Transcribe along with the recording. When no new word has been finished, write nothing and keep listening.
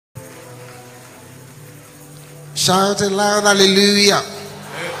Shout a loud hallelujah.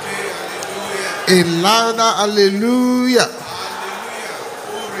 A louder hallelujah.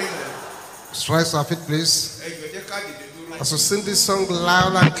 Rise to our feet, please. As we sing this song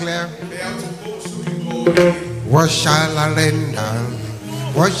loud and clear. What shall I render?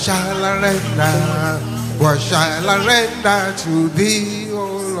 What shall I render? What shall I render to thee,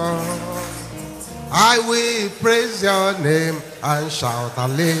 O Lord? I will praise your name and shout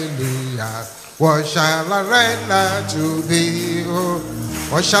hallelujah. What shall I render to thee, O?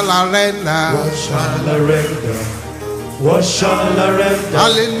 What shall I render? What shall I render? What shall I render?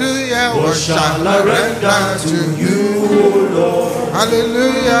 Hallelujah. What shall I render to you, O Lord?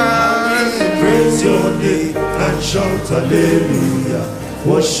 Hallelujah. Praise your name and shout hallelujah.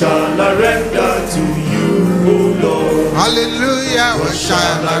 What shall I render to you, O Lord? Hallelujah. What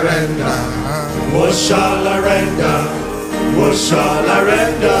shall I render? What shall I render? What shall I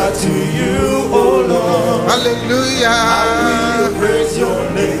render to you, O Lord? Hallelujah. I will praise your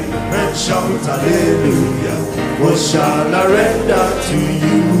name and shout hallelujah. What shall I render to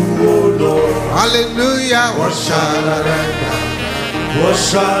you, O Lord? Hallelujah. What shall I render? What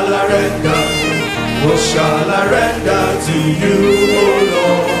shall I render? What shall I render to you, O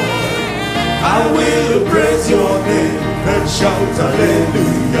Lord? I will praise your name and shout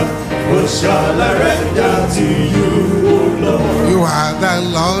hallelujah. What shall I render to you, O Lord? You are the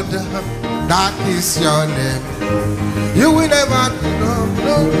Lord, that is your name. You will never do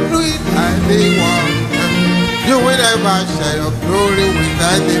with anyone. You will never share your glory with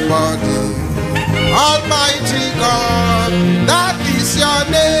anybody. Almighty God, that is your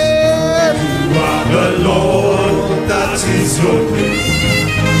name. You are the Lord, that is your name.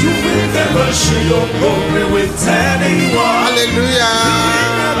 You will never share your glory with anyone. Hallelujah. You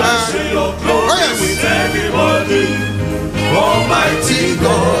will never share your glory with anybody. Almighty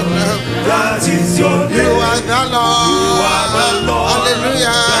God, that is your name. You are the Lord. You are the Lord.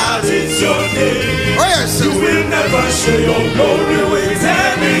 Hallelujah. That is your name. Oh yes. You will never share your glory with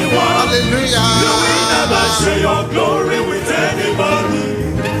anyone. Hallelujah. You will never share your glory with anybody.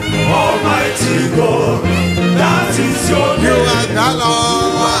 Almighty God, that is your name. You are the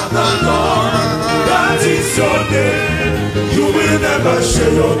Lord. You are the Lord. That is your name. You will never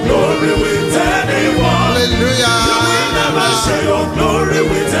share your glory with anyone. Hallelujah. You will never share your glory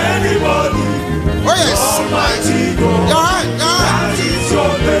with anybody. Oh yes. Almighty God, that is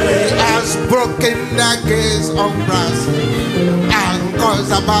your name. He has broken the gates of brass and caused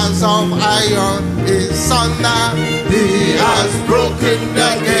the bars of iron in sunder. He has broken the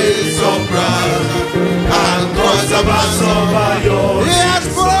gates of brass and caused the bars of iron. He has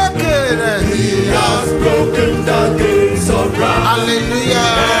broken. He has broken the gates of brass. Hallelujah.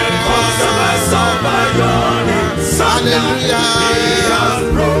 And caused the bars of iron in sunder. Hallelujah. He has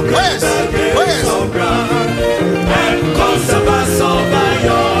broken the gates of brass and caused the bars of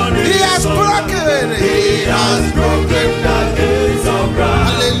iron in He has broken. He has broken the gates of brass.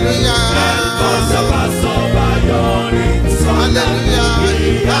 Hallelujah. And caused the bars of iron in sunder. Hallelujah.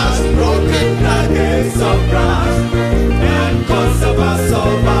 He has broken the gates of brass and caused the bars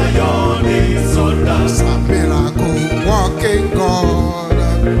of iron in sunder. He's a miracle walking God.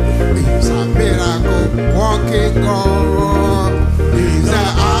 He's a miracle walking God. He's the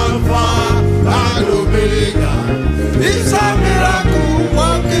Alpha and Omega. He's a miracle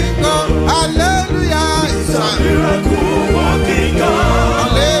walking God. Hallelujah. He's a Miracle walking God.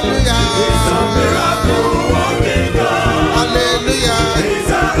 hallelujah. He's a miracle walking God. Hallelujah. He's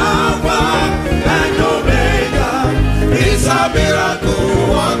a Alpha and Omega. He's a miracle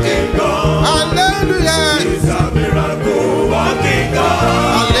walking God. Hallelujah. He's a miracle walking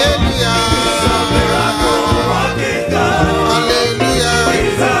God. Hallelujah. He's a miracle walking God. Hallelujah.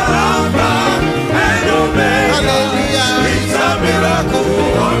 He's a Alpha and Omega. Hallelujah. He's a miracle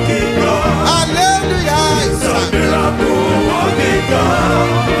walking God. Hallelujah. It's a miracle walking God.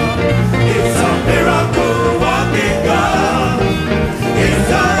 It's a miracle walking God.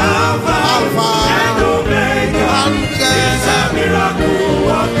 It's a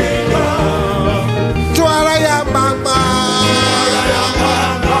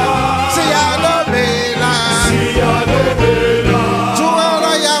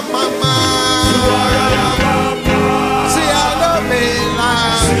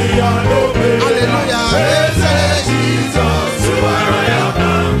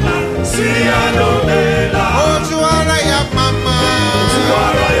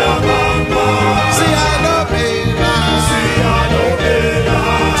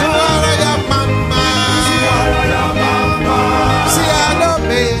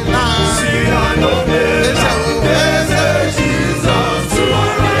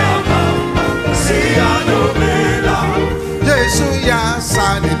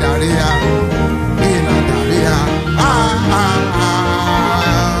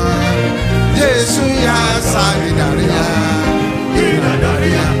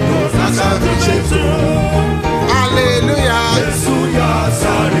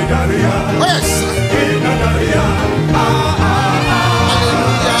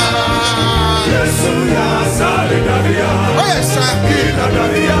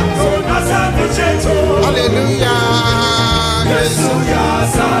Hallelujah.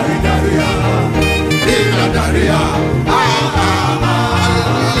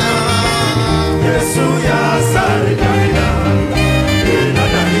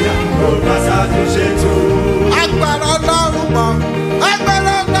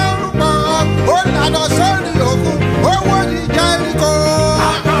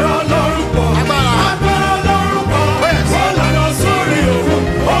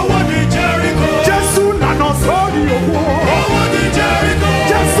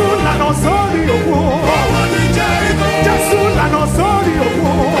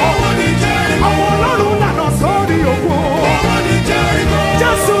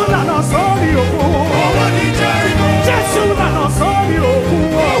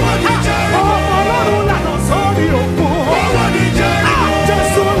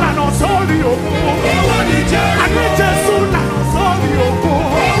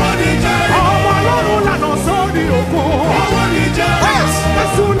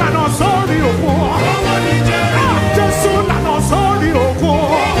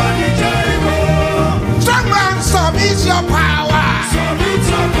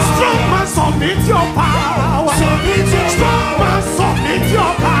 Submit your power. Strong man, submit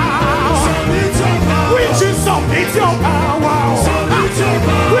your power. Witches, submit your power.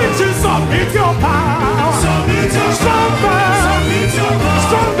 Witches, submit your power. Strong man,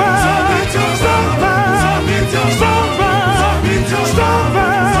 strong man, strong man, strong man,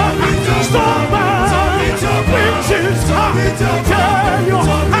 strong man. Witches, tell you,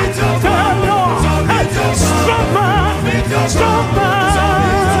 strong man, strong man.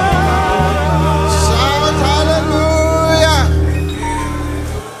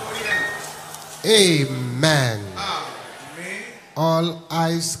 Amen. All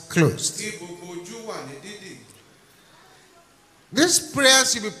eyes closed. These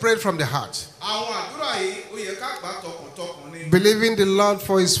prayers will be prayed from the heart, believing the Lord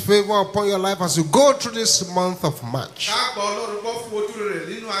for His favor upon your life as you go through this month of March.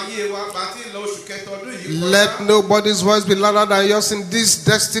 Let nobody's voice be louder than yours in these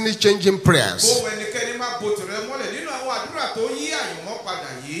destiny-changing prayers.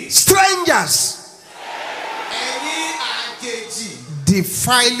 Strangers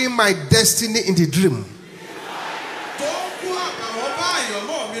defiling my destiny in the dream.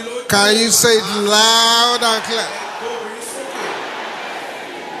 Can you say it loud and clear?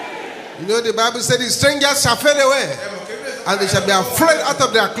 You know the Bible said the strangers shall fade away and they shall be afraid out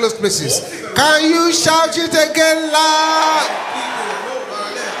of their closed places. Can you shout it again loud?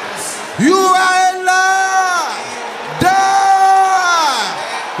 You are a Lord.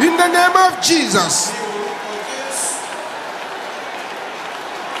 In the name of Jesus.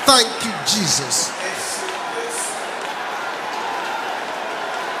 Thank you, Jesus.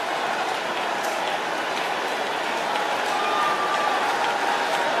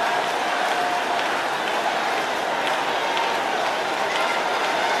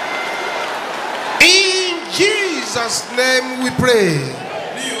 In Jesus' name we pray.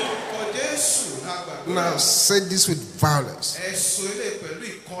 Now say this with violence.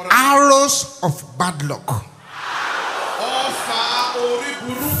 Arrows of bad luck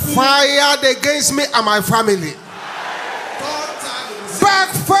fired against me and my family,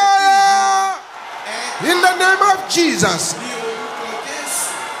 backfire in the name of Jesus.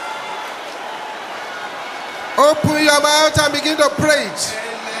 Open your mouth and begin to pray it.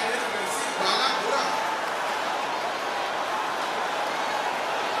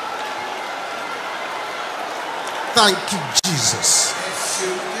 Thank you, Jesus.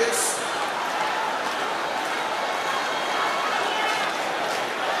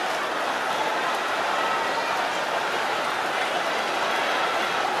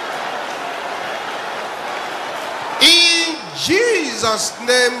 In Jesus'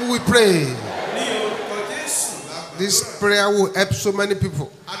 name we pray. This prayer will help so many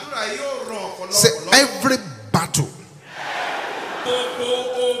people. Say, every battle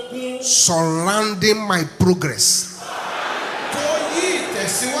surrounding my progress.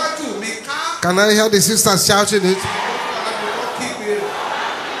 Can I hear the sisters shouting it?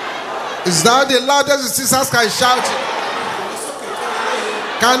 Is that the loudest the sisters can shout it?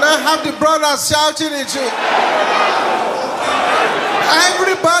 Can I have the brothers shouting it too?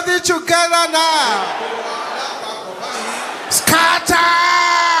 Everybody together now. Scatter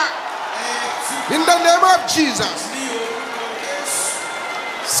in the name of Jesus.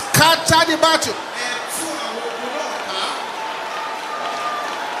 Scatter the battle.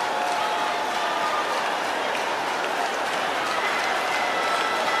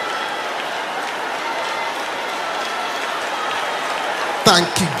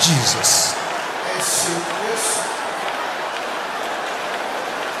 Thank you, Jesus.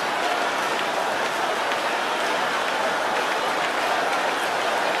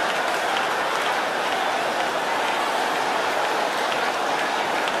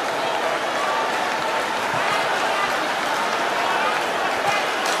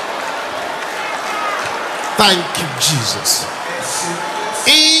 Thank you, Jesus.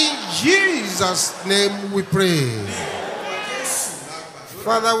 In Jesus' name we pray.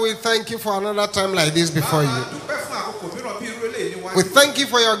 Father, we thank you for another time like this before you. We thank you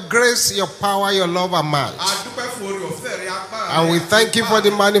for your grace, your power, your love and might. And we thank you for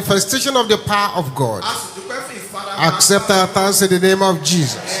the manifestation of the power of God. Accept our thanks in the name of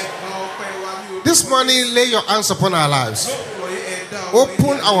Jesus. This morning, lay your hands upon our lives.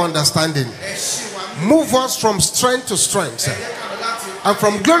 Open our understanding. Move us from strength to strength and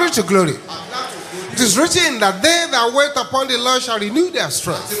from glory to glory. It is written that they that wait upon the Lord shall renew their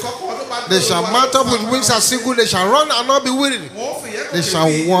strength. They shall mount up with wings as eagles. They shall run and not be weary. They shall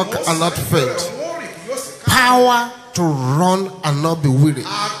walk and not faint. Power to run and not be weary.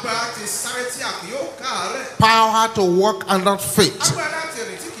 Power to walk and not faint.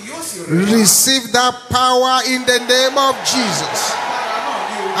 Receive that power in the name of Jesus.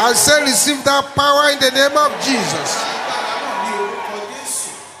 I say receive that power in the name of Jesus.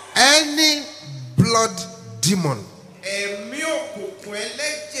 Any blood demon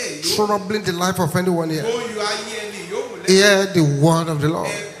troubling the life of anyone here, hear the word of the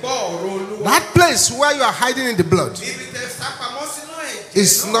Lord. That place where you are hiding in the blood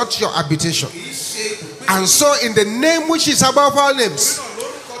is not your habitation. And so in the name which is above all names,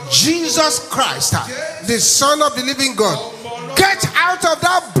 Jesus Christ, the Son of the living God, get out of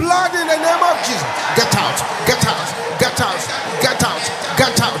that blood in the name of Jesus. Get out, get out, get out, get out,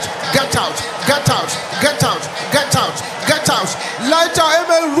 get out, get out, get out, get out, get out, get out. Let your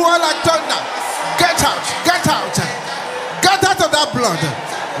amen roar like thunder. Get out, get out, get out of that blood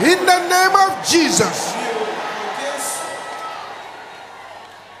in the name of Jesus.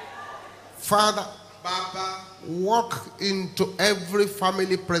 Father, walk into every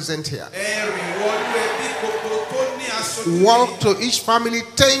family present here. Walk to each family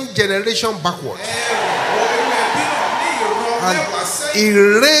 10 generations backward and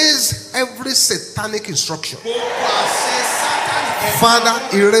erase every satanic instruction.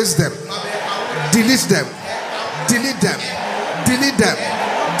 Father, erase them, delete them, delete them, delete them,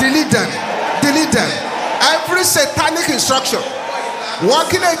 delete them, delete them. Every satanic instruction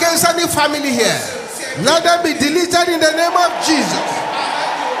working against any family here, let them be deleted in the name of Jesus.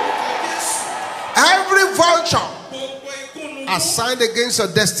 Every vulture assigned against your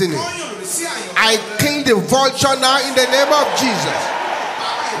destiny, I kill the vulture now in the name of Jesus.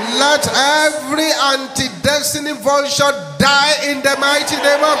 Let every anti-destiny vulture die in the mighty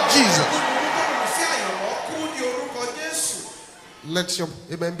name of Jesus. Let your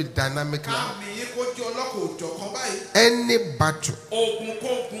amen be dynamic now. Any battle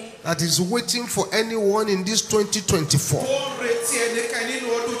that is waiting for anyone in this 2024,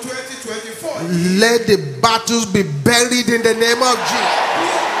 let the battles be buried in the name of Jesus.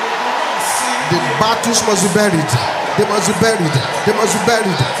 The battles must be buried. They must be buried. They must be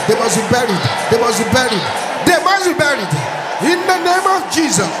buried. They must be buried. They must be buried. They must be buried in the name of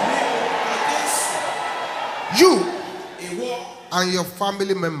Jesus. You and your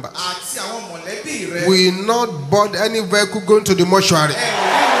family members will not board any vehicle going to the mortuary.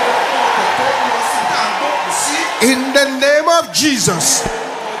 In the name of Jesus.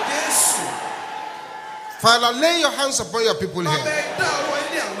 Father, lay your hands upon your people here.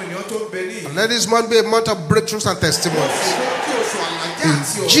 And let this month be a month of breakthroughs and testimonies.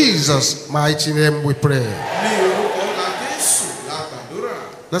 In Jesus' mighty name we pray.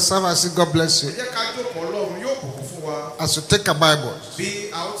 Let's have a seat. God bless you. As you take a Bible,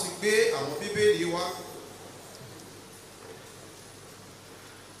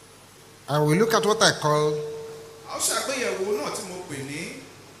 and we look at what I call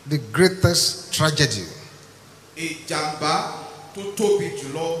the greatest tragedy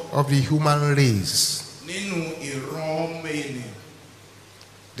of the human race.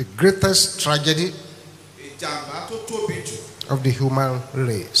 The greatest tragedy of the human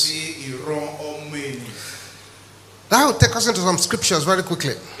race. That will take us into some scriptures very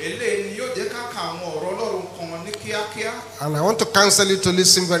quickly. And I want to counsel you to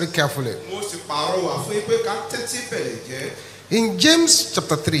listen very carefully. In James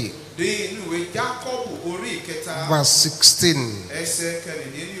chapter 3, verse 16.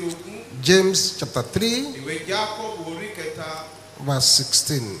 James chapter 3, verse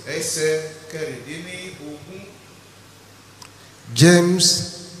 16.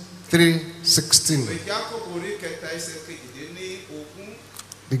 James 3:16.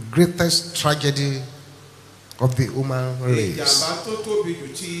 The greatest tragedy of the human race.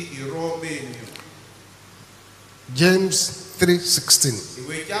 James 3:16.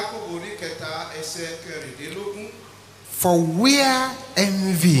 For where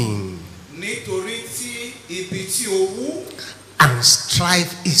envying and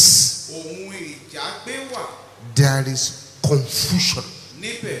strife is, there is confusion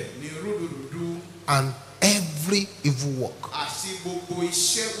and every evil work.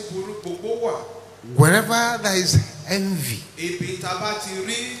 Wherever there is envy,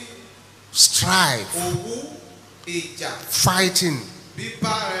 strife, fighting,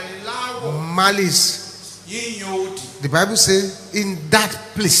 malice, the Bible says in that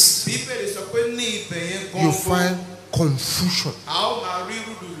place you find confusion,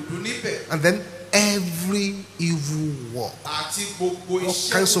 and then every evil work, all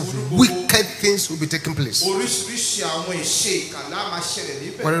kinds of wicked things will be taking place.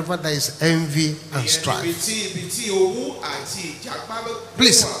 Wherever there is envy and strife,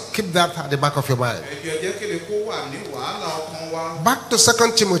 please keep that at the back of your mind. Back to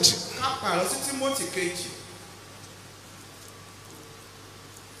 2 Timothy.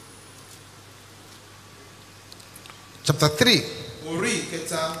 Chapter 3,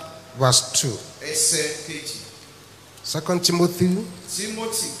 verse 2. 2 Timothy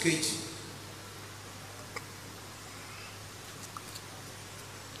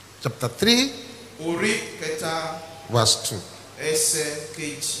chapter 3, verse 2.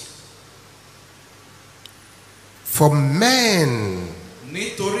 For men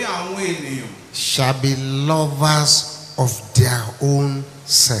shall be lovers of their own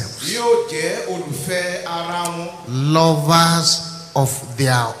selves. Lovers of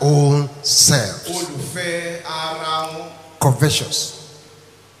their own selves. Covetous.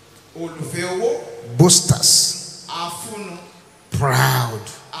 Boasters. Proud.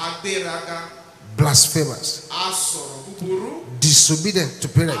 Blasphemers. Disobedient to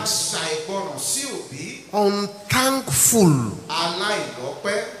parents. Unthankful.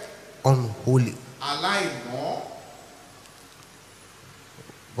 Unholy.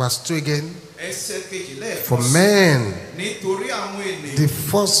 Verse 2 again. For men, the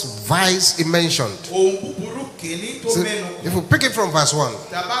first vice he mentioned. So if we pick it from verse 1.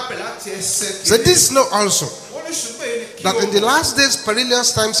 So this know also that in the last days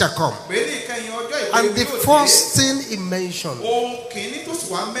perilous times shall come. And the first thing he mentioned,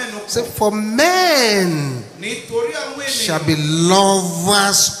 so for men shall be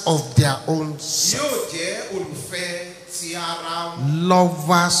lovers of their own self.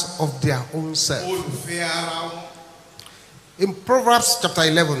 Lovers of their own self. In Proverbs chapter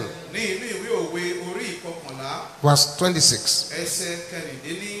 11, verse 26.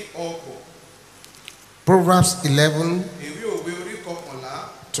 Proverbs 11,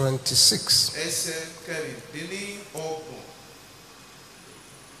 26.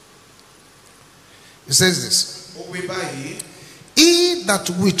 It says this: He that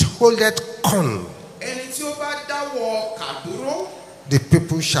withholdeth corn, the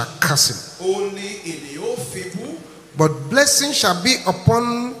people shall curse him. But blessing shall be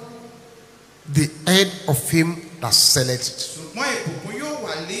upon the head of him that selleth it.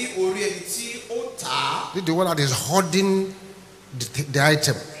 The one that is hoarding the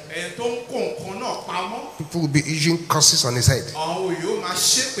item, people will be using curses on his head.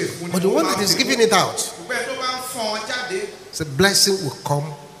 But the one that is giving it out, the blessing will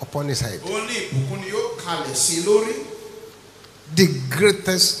come upon his head. The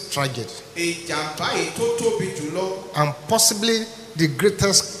greatest tragedy, and possibly the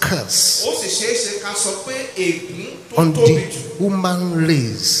greatest curse on the human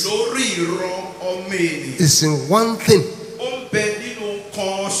race, is in one thing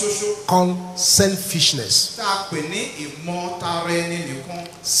called selfishness.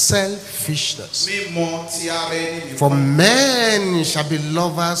 Selfishness. For men shall be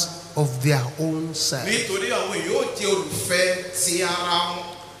lovers of their own self.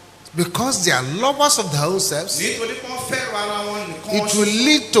 Because they are lovers of their own selves, it will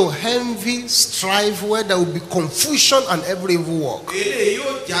lead to envy, strife, where there will be confusion and every evil work.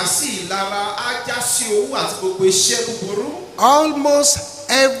 Almost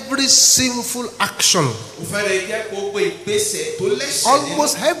every sinful action,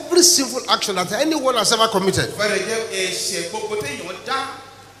 that anyone has ever committed,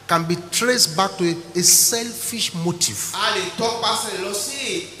 can be traced back to a selfish motive.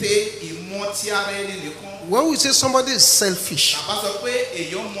 When we say somebody is selfish,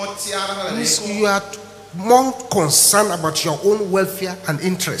 means more concerned about your own welfare and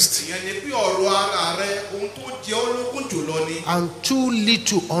interest, ìyẹn ni pé ọ̀rọ̀ ara rẹ ohun tó jẹ́ ológun jùlọ ni. and too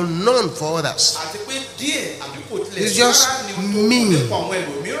little or none for others. àti pé díẹ̀ àbí kò tilẹ̀ It's sí just rárá ni ohun tó me. kọ̀ nípa àwọn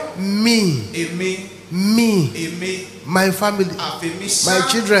ẹlòmíràn. Me, èmi me, my family, àfẹ̀mí sá my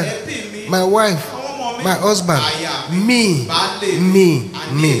children, ẹbí mi my wife, àwọn ọmọ mi my husband, àyà me, baálé me,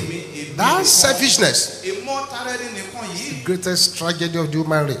 àní me. èmi That's nìkan. selfishness. ìmọ̀tara ẹni nìkan yìí Greatest tragedy of the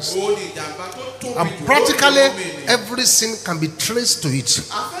human race. ó ní ìjàmbá tó tóbi And jù practically lórí ọmọ ènìyàn. every sin can be traced to it.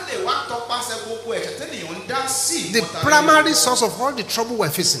 afẹ́lẹ̀ wá tọpasẹ̀ gbogbo ẹ̀ṣẹ̀ tẹ́nìyàn ń dá sí The ìmọ̀tara primary ẹni. source of all the trouble we're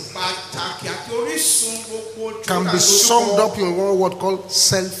facing pàtàkì àti orísun gbogbo can be summed up in one word called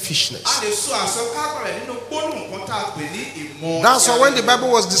selfishness. a lè sọ àsọkágbà rẹ̀ nínú gbólóhùn kan tá a pè ní ìmọ̀. That's why when the Bible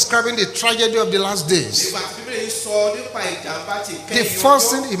was describing the tragedy of the last days, nígbà tí bíbélì sọ nípa ìjàmbá ti the kẹ́yìn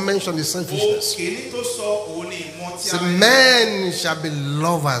first thing he mentioned is ọjọ́ selfishness. òkèlí tó sọ òun ni ìmọ̀ tí So a men shall be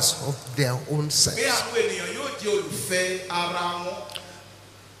lovers of their own pé sex. àwọn ènìyàn yóò di olùfẹ́ ara wọn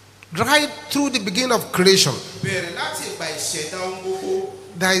Right through the beginning of creation, bẹ̀rẹ̀ láti ìgbà ìṣẹ̀dá ohun gbogbo.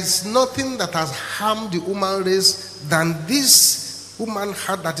 there is nothing that has harmed the human race than this human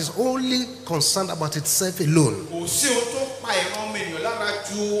heart that is only concerned about itself alone. kò sí ohun tó pa ìran ọmọ ènìyàn lára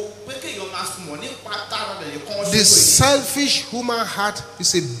ju pé kéèyàn máa mọ̀ nípa tára rẹ̀ nìkan The ṣoṣo yìí. selfish human heart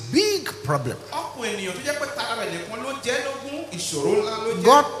is a big problem. ọ̀pọ̀ ènìyàn tó jẹ́ pé tára rẹ̀ nìkan ló jẹ́ lógún ìṣòro ńlá ló jẹ́.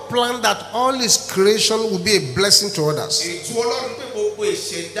 God planned that all his creation will be a blessing to others. ètò ọlọ́run pé gbogbo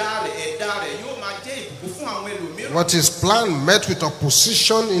ìṣẹ̀dá rẹ̀ ẹ̀dá rẹ̀ yóò máa jẹ́ ìbùkún fún àwọn ẹlòmíràn. But his plan met with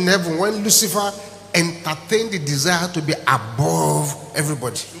opposition in heaven when Lucifer entertained the desire to be above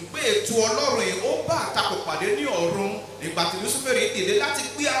everybody. ṣùgbọ́n ètò ọlọ́run yìí ó bá àtakò pàdé ní ọ̀run ìgbà tí Lúsíférì dìde láti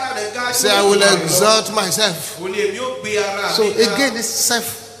gbé ara rẹ̀ ga. Say, I will exalt myself. ó ní èmi ó gbé ara So mi ga. again, it's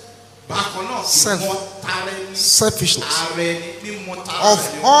bákan náà self- ìmọ̀ tara ẹni selfishness. ara ẹni mímọ̀ tara Of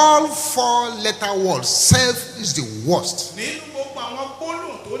ẹni. all four-letter words, self is the worst. nínú gbogbo àwọn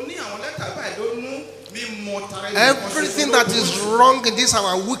gbólóhùn tó ní àwọn lẹ́tà báyìí ló mú mímọ̀ tara ẹni. Everything that is wrong in this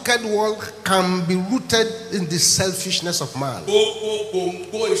our wicked world can be rooted in the selfishness of man. gbogbo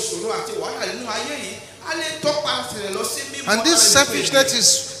gbòǹgbò ìṣòro àti wàhálà nínú ayé yìí a lè tọ́pa tẹ̀lé lọ sí mímọ̀ And this tara ẹni. selfishness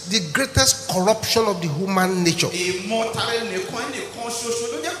is the greatest corruption of the human nature. ìmọ̀ tara ẹnìkan ṣoṣo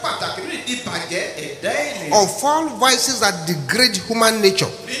ló jẹ́ pàtàkì nínú ìdìbàjẹ́ ẹ̀dá ènìyàn. Of all vices that degrade human nature,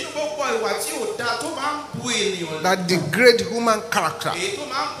 nínú gbogbo ìwà tí ò dáa tó máa ń bu ènìyàn that degrade human character, èyí tó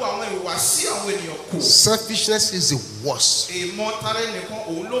máa ń bu àwọn ìwà sí àwọn ènìyàn kù. selfishness is the worst. ìmọ̀ tara ẹnìkan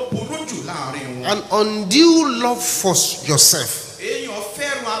òun ló burú jù láàrin wọn. An undue love for yourself èèyàn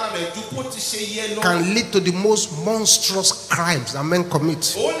fẹ́ràn ara rẹ̀ ju bó ti ṣe yẹ lọ. can lead to the most monstrous crimes that men commit.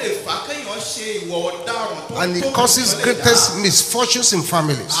 ó lè fà kéèyàn ṣe ìwà ọ̀daràn tó And it tóbi causes tó lè greatest dá. misfortunes in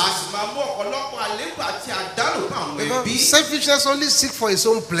families. a sì máa mú ọ̀pọ̀lọpọ̀ àléébù àti àdánù bá àwọn ẹbí. Because selfishness only seeks for its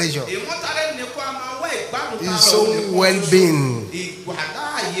own pleasure, ìmọ̀ tara ẹnìkan a máa wá ìgbádùn tara his òun own nìkan well-being, ṣoṣo.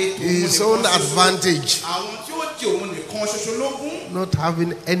 ìgbàláàyè tòun his nìkan own ṣoṣo. advantage, àwọn tí ó di òun nìkan ṣoṣo lógún. not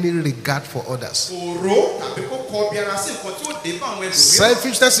having any regard for others. òró tàbí kó kọ bí ara sí nǹkan tí ó dé bá àwọn ẹlòmíràn.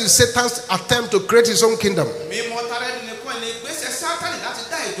 Selfishness is Satan's attempt to create his own kingdom. mímọ̀ tara ẹni nìkan ni ìgbésẹ̀ Sátánì láti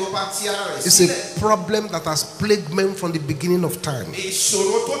dá ìjọba ti ara rẹ̀ It's sílẹ̀. a problem that has plagued men from the beginning of time.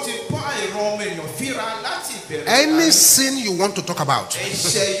 ìṣòro tó ti bá ìran ọmọ èèyàn fíra láti ìbẹ̀rẹ̀. Any sin you want to talk about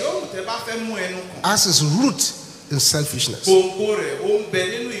ẹ̀ṣẹ̀ yòówù tẹ́ bá fẹ́ mú ẹnu kàn. has its root in selfishness. gbòǹgbò rẹ̀ ó ń bẹ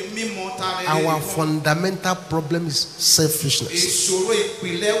nínú mímọ̀ tara ẹni Our nìkan. fundamental problem is selfishness. ìṣòro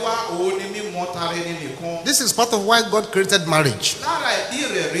ìpìlẹ̀ wa òun ni mímọ̀ tara ẹni nìkan. This is part of why God created marriage, lára ìdí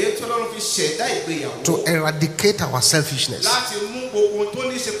rẹ̀ rèé tí Ọlọ́run fi ṣẹ̀dá ìgbéyàwó. to eradicate our selfishness. láti mú gbogbo ohun tó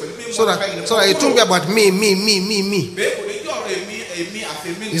ní í ṣe pẹ̀lú mímọ̀ So tara ẹni that, nìkan so that it won't be about me. bẹ́ẹ̀ kò ní jẹ́ ọ̀rọ̀ èmi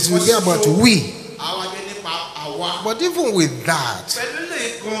àfẹ́mí It will be about we. àwa jẹ́ nípa àwa. But even with that, pẹ̀lú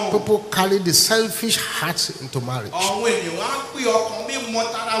lè gan. people carry the selfish heart into marriage. àwọn ènìyàn á pè ọkàn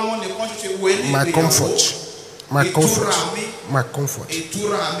mímọ̀ tara wọn nìkan ṣoṣo wọ ní My ìgbéyàwó. comfort, my comfort, ìtura mi. my comfort.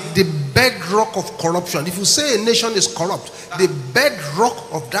 ìtura mi. The bedrock of corruption. If you say a nation is corrupt, the bedrock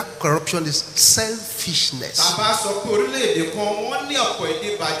of that corruption is selfishness. tàbá sọ pé orílẹ̀-èdè kan wọ́n ní ọ̀pọ̀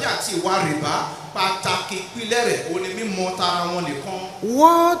èdè bàjẹ́ àti ìwà rìbá pàtàkì ìpìlẹ̀ rẹ̀ ó ní mímọ̀ tara wọn nìkan.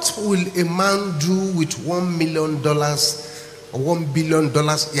 What will a man do with $1 million or $1 billion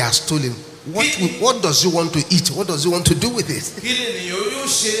he has stolen? What does he want to eat? What does he want to do with it? kí ni ènìyàn yóò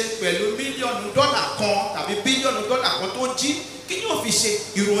ṣe pẹ̀lú mílíọ̀nù dọ́là kan tàbí bílíọ̀nù dọ́là kan tó jí kí ni yóò fi ṣe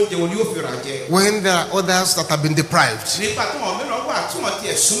irú oúnjẹ wo ni yóò fi rà jẹ. When there are others that have been deprived, nípa tí wọn mìíràn wà tí wọn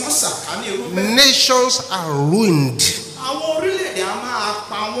tiẹ̀ súnmọ́ sàkání irú bẹ́ẹ̀. nations are ruined àwọn orílẹ̀-èdè a máa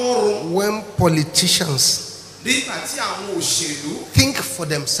pa wọ́n run when politicians nígbà tí àwọn òṣèlú think for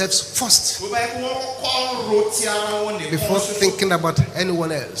themselves first bó bá yẹ kí wọ́n kọ́kọ́ ro ti ara wọn nìkan before ṣoṣo thinking about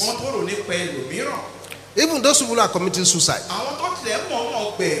anyone else. wọ́n tó rò nípa ẹlòmíràn. Even those people who are committing suicide, Àwọn tó tilẹ̀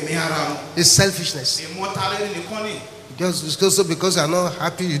mọ̀ gbẹ̀mí ara wọn. it's selfishness. Ìmọ̀tara ẹni nìkan ni. Just because you are not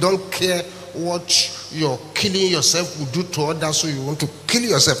happy, you don't care what you're killing yourself will do to others, so you want to kill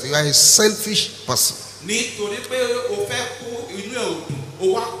yourself. You are a selfish person. Nítorí pé o fẹ́ kú inú ẹ̀ òdùn, o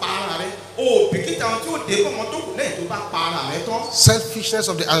wá pa ara rẹ̀. O bìkítà ohun tí ó dé bọ́mọ tó kù lẹ́yìn tó bá pa ara rẹ̀ tán. Selfishness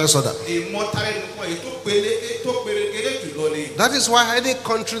of the highest order. Ìmọ̀tara ẹni nìkan èyí tó pérégedé jùlọ ni. That is why any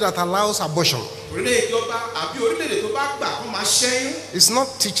country that allows abortion Orílẹ̀ ìjọba àbí orílẹ̀-èdè tó bá gbà kó máa ṣẹ́yún. is not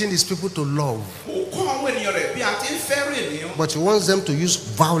teaching its people to love, Kò kọ́ àwọn ènìyàn rẹ̀ bí a ti ń fẹ́ràn ènìyàn. but he wants them to use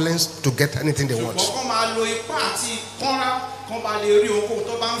violence to get anything they want. Ṣùgbọ́n kọ́ máa lo ipá àti kọ́nra kọ́ bá lè rí ohunkóhun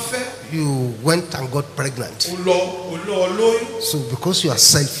tó bá ń fẹ́. You went and got pregnant. O lọ lóyún. So because you are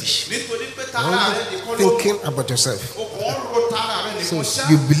selfish, Nítorí pé you're tara rẹ̀ only nìkan ló thinking about yourself. o kàn ń ro tara rẹ̀ So nìkan ṣá.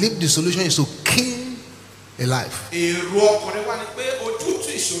 you believe the solution is to kill a life. Èrò ọkùnrin wa ni pé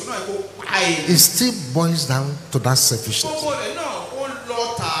ojútùú ìṣòro náà kò pa èyí. It still boils down to that selfishness. Gbogbo rẹ̀ náà ó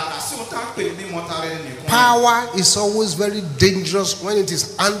lọ tààrà sí ohun tá à ń pè ní mọ̀tara ẹni nìkan. Power is always very dangerous when it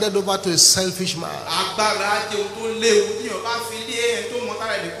is handed over to a selfish man. Agbára jẹ́ ohun tó léwu ní ọba fi lé ẹni tó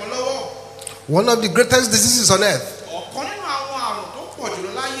mọ̀tara ẹni nìkan lọ́wọ́. One of the greatest diseases on earth Ọ̀kan nínú àwọn àrùn tó pọ̀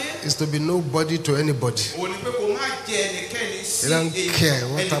jùlọ láyé is to be nobody to anybody. òun ni pé kò má jẹ ẹnikẹ́ni sí You don't care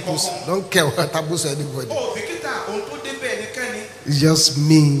what happens. Don't care what happens to anybody. Ó bìkítà ohun tó débẹ̀ ẹnikẹ́ni. It's just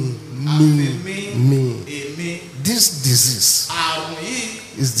me. Èmi. This disease Àrùn yìí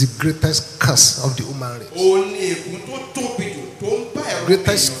is the greatest curse of the human race. òun ni ègún tó tóbi jù tó ń bá ẹ̀rọ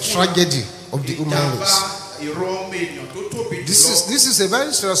Greatest ènìyàn fúnra. tragedy of the human Ìjàmbá race. ìrọ̀ ọmọ ènìyàn tó tóbi jù This lọ. is a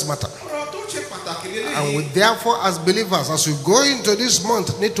very serious matter. Ọ̀rọ̀ tó ṣe pàtàkì And we lélẹ́yìn. therefore, as believers, as we go into this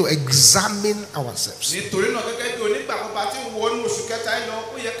month, need to examine ourselves. Nítorí náà gẹ́gẹ́ bí onígbàgbọ́ bá ti wọnú oṣù kẹta yìí lọ,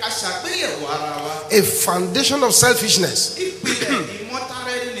 ó yẹ ká ṣàgbéyẹ̀wò ara wa. A foundation of selfishness Ìpìlẹ̀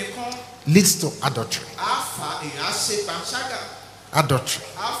ìmọ̀tara ẹni nìkan leads to adultery. á fa èèyàn ṣe panṣágà, Adultery.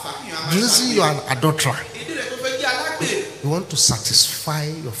 á fa èèyàn The reason you are ṣàgbéyẹ̀wò. an adulterer, Ìdí rẹ̀ tó fẹ́ jẹ́ alágbèrè. you want to satisfy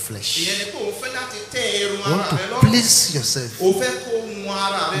your flesh. Ìyẹn ni pé òun fẹ́ láti tẹ́ ẹrù You want ara rẹ to lọ́rùn. please yourself. O fẹ́ kó hun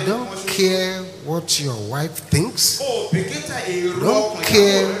ara rẹ You don't care what your wife thinks. O bìkítà èrò Don't ọkàn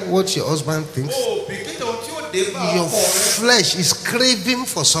care ìyàwó rẹ. what your husband thinks. O bìkítà ohun tí ó dé bá Your ọkọ rẹ. flesh is craving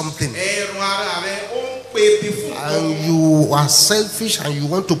for something. Ẹ̀rù ara rẹ ó ń pe ibi fún And ọ. you are selfish and you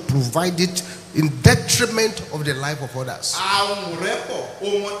want to provide it in detriment of the life of others. Àrùn rẹ pọ̀,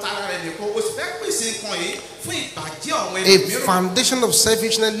 o mọ tara rẹ nìkan, o sì fẹ́ pèsè nǹkan yìí fún ìbàjẹ́ àwọn A ẹlòmíràn. foundation of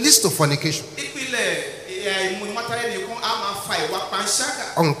selfishness leads to fornication, Ìpìlẹ̀ ìmọ̀tara nìkan á máa fa ìwà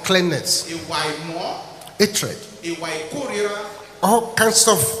panṣágà, uncleanness, ìwà ìmọ̀, hatred, ìwà ìkórira, all kinds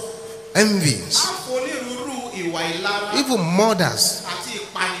of envies, àfonírúurú ìwà ìlara even murders, àti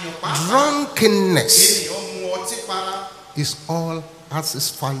ìpànìyàn pàápàá. drunkenness. Ènìyàn mu ọtí para. Is all has its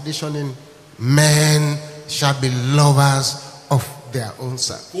foundation in men shall be lovers of their own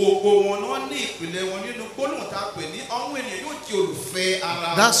self. Gbogbo wọn náà ní ìpìlẹ̀ wọn nínú gbólóhùn tá a pè ní àwọn ènìyàn yóò di olùfẹ́ ara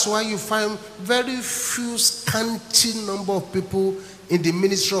wọn. That's why you find very few scanty number of people in the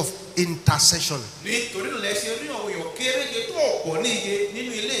ministry of intercession. Nítorí lẹ́sẹ̀ rí àwọn èèyàn kéréje tó ọ̀pọ̀ níye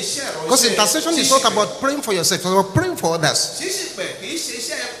nínú ilé iṣẹ́ ìránṣẹ́. Because intercession is not about praying for yourself, it's about praying for others. Ṣíṣìpẹ̀ kì í ṣe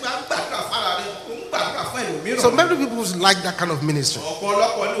iṣẹ́ gbàdúrà fara rẹ̀, ó ń gbàdúrà fún ẹlòmíràn. So many people like that kind of ministry.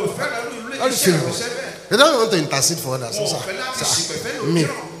 Ọ̀pọ̀lọpọ̀ ni ò fẹ́ràn ilé How do you iṣẹ́ feel? ìránṣẹ́ bẹ́ẹ̀. They don't want to intercede for others. Wọn ò So, fẹ́ láti ṣìpẹ̀ fẹ́ me,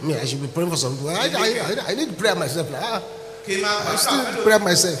 lòmíràn. I should be praying for some people. I need prayer myself. Kì í máa I gbàdúrà still fẹ́ lòmíràn. pray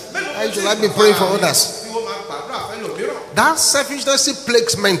myself. I should like be praying for others. Bí wọ́n máa gbàdúrà fẹ́ lòmíràn. That selfishness still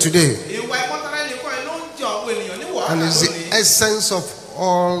plagues men today, Ìwà ìmọ̀tara ẹni kan ẹ̀ ló ń jẹ àwọn ènìyàn ní and wàhálà is the lónìí. essence of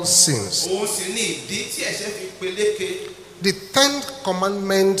all sins. Òun sì ní ìdí tí ẹ̀ṣẹ̀ fi peléke. The 10th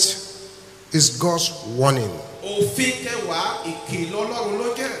commandment is God's warning Òfin kẹwàá ìkìlọ̀ Ọlọ́run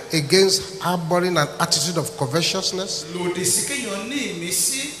ló jẹ́. against harboring an attitude of covetousness, Lòdì sí kéèyàn ní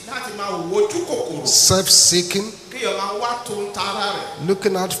ìmísí láti máa wo ojú kòkòrò. self-seeking, Kéèyàn máa wá tó ń tara rẹ̀.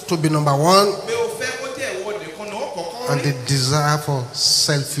 looking out to be number one, Pé o fẹ́ kó jẹ́ ìwọ nìkan náà kọ̀ọ̀kan and rí. the desire for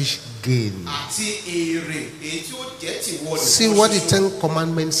selfish gain. Àti èrè èyí tí ó jẹ́ tìwọ nìkan See what the ṣoṣo. 10th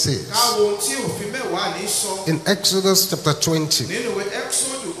commandment says Káwo ohun tí òfin mẹ́wàá ní sọ. in Exodus chapter 20. Nínú ìwé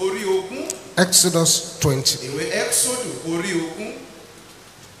Ẹ́xódù orí 20. Exodus 20. Ìwé Ẹ́xódù orí 20.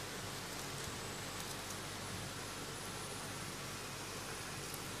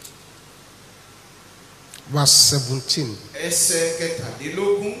 Verse 17. Ẹsẹ̀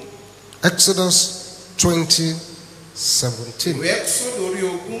kẹtàdínlógún. Exodus 20, 17. Ìwé Ẹ́xódù orí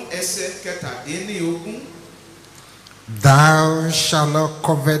 20 ẹsẹ̀ kẹtàdínlógún. Thou shalt not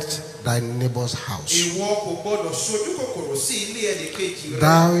covet thy neighbor's house. Ìwọ kò gbọdọ̀ ṣojú kòkòrò sí ilé ẹnìkejì rẹ.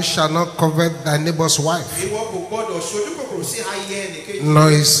 Thou shalt not covet thy neighbor's wife, Ìwọ kò gbọdọ̀ ṣojú kòkòrò sí aya ẹnìkejì nor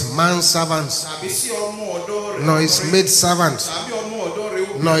rẹ. his manservants, Tàbí sí ọmọ ọ̀dọ̀ rẹ̀. nor his maidservants, Tàbí ọmọ ọ̀dọ̀ rẹ̀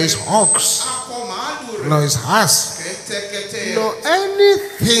obìnrin. nor his ox, Akọ màálù rẹ̀. nor his ass, Kẹ́tẹ́kẹ́tẹ́. nor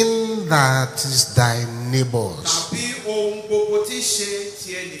anything that is thy neighbor's. Tàbí ohun gbogbo tí ṣe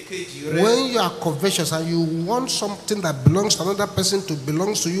ti ẹnìkejì rẹ. When you are covetous and you want something that belongs to another person to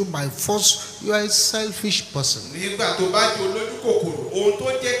belong to you by force, you are a selfish person. Nígbà tó bá di olójú kòkòrò, ohun tó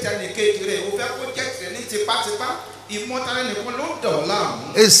jẹ́ ti ẹnìkejì rẹ̀, o fẹ́ kó jẹ́ tirẹ̀ ní tipátipá, ìmọ̀tara nìkan ló dọ̀ ọ́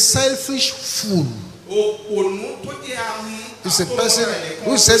láàmú. A selfish fool Òpònú tó jẹ́ ahun. is a person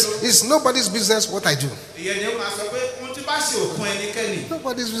who says, it's nobody's business what I do. Ìyẹn ni ó máa sọ pé ohun tí bá ṣe òkun ẹnikẹ́ni.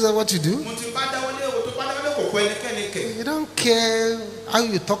 Nobody's business what you do. Ohun tí bá dáwọ́lé o tó bá dáwọ́lé kò kún ẹnikẹ́ni kẹ̀. You don't care how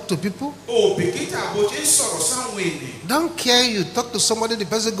you talk to people. O bìkítà bó ṣe ń sọ̀rọ̀ sáwọn ènìyàn. Don't care you talk to somebody, the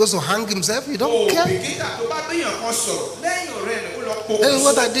person goes to hang himself. You O don't care. bìkítà tó bá béèyàn kan sọ̀rọ̀ lẹ́yìn ọ̀rẹ́ rẹ̀ ó lọ pokùn Hey,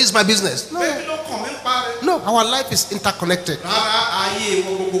 what sọ. I do is my business. No, Bẹ́ẹ̀ni ló kàn mí ń parẹ́. no, our life is interconnected. Rárá ayé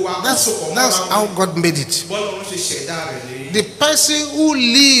wọn gbogbo wa kó That's sopọ̀ that's mọ́ra how wọn. God made it. Bọ́lá ń ṣe ṣẹ̀dá rẹ̀ lé. The person who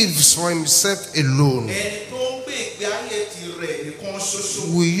lives for himself alone Ẹni tó ń gbé ìgbé ayé tirẹ̀ nìkan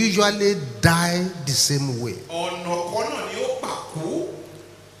ṣoṣo. will usually die the same way. Ọ̀nà kan náà ni ó gbà kú.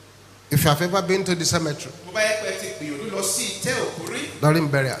 If you have ever been to the cemetery Mo bá yẹ pé ti gbìyànjú lọ sí ìtẹ́ òkú rí during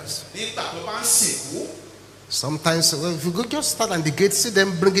burials, nígbà tó bá ń sìnkú. sometimes if you go just start at the gate, see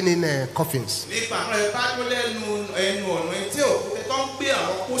them bringing in coffins. Nígbà náà ẹ bá tó lẹ́nu ẹnu ọ̀nà ìtẹ́ òkú tó ń gbé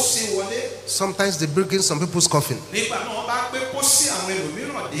àwọn pósí wọlé. Sometimes they bring in some people's coffin. Nígbà náà wọ́n bá gbé pósí àwọn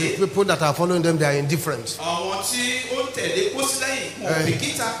ẹlòmíràn dé. The people that are following them, they are indifferent. Àwọn tí ó ń tẹ̀lé pósí lẹ́yìn wọn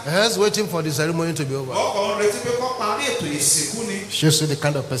bìkítà. Just waiting for the ceremony to be over. Ọkọ̀ ń retí pé kó parí ètò ìsìnkú ni. Shows you the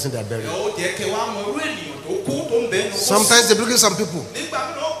kind of person they are burying. Ó jẹ́ kí wàá mọ irú ènìyàn tó kú tó ń bẹ́ẹ̀ nu pósí. Sometimes they bring in some people. Nígbà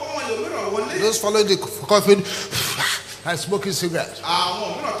náà ó kọ́ wọn ẹlòmíràn wọlé. Those following the coffin are smoking cigarettes.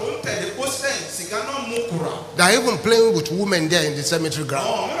 Àwọn mìíràn tó ń tẹ̀lé pósí lẹ́yìn sìgá náà mú kura. They are even playing with women there in the cemetery ground.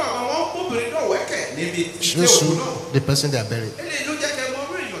 Àwọn mìíràn kan wọ́n kóbìnrin náà wẹ́kẹ̀ níbi ìtẹ́ Shows òkú you náà. the person they are burying. Eléyìí ló jẹ́ kẹ́ mọ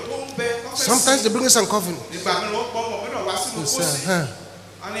irú ènìyàn tó ń bẹ lọ́fẹ̀ẹ́ Sometimes they bring in some coffin. Nígbà mìíràn ó pọ̀ ọmọ mìíràn wá sínú They pósí. say,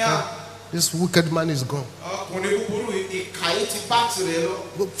 Wọ́n ní à this wicked man is gone. ọkùnrin búburú ìkà yìí ti bá tirẹ̀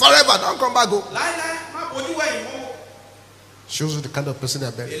lọ. Forever, don't come back. Go. Láíláí má bójú wẹ̀yìn mọ́. Shows you the kind of person they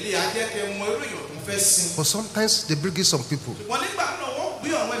are burying. Eléyìí á jẹ́ kẹ́ mọ irú èèyàn tó ń fẹ́ sin. But sometimes they bring in some people. Ṣùgbọ́n nígbà náà wọ́n gbé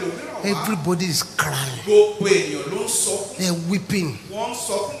àwọn ẹlòmíràn wá. Everybody is crying. Gbogbo ènìyàn ló ń sọkún. They're weeping. Wọ́n ń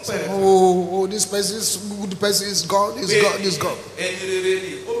sọkún pẹ̀lú. Oh, this person is good. The person is gone. Is gone. Is gone. Ẹni rere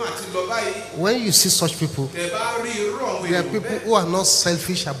ni ó máa ti lọ báyìí. When you see such people, Tẹ̀ bá rí irú àwọn there are èèyàn people bẹ́ẹ̀. who are not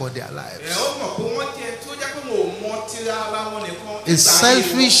selfish about their Ẹ lives. ó mọ̀ pé wọ́n jẹ́ tí ó jẹ́ pé wọn ò mọ ti ara wọn nìkan. A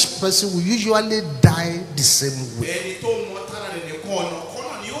selfish person will usually die the same way. Ẹni tó mọ tara rẹ̀ nìkan ọ̀nà kan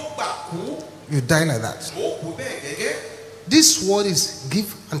náà ni ó gbà kú. You die like that. Ó kú bẹ́ẹ̀ gẹ́gẹ́. This world is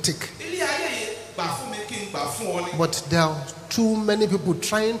give and take. Ilé ayé yìí gbà fún mi kí n gbà fún ọ ni. But there are too many people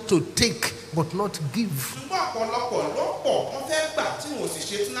trying to take but not give. Ṣùgbọ́n ọ̀pọ̀lọpọ̀ lọ́pọ̀ wọ́n fẹ́ gbà tí wọn ò sì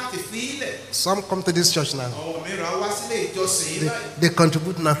ṣe tún láti fi ilẹ̀. Some come to this church now. Àwọn mìíràn wá sílé ìjọsìn yìí báyìí. They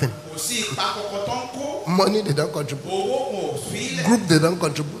contribute nothing. Kò sí ipa kankan tó ń kó. Money they don't contribute. Owó wọn ò fi ilẹ̀. Group they don't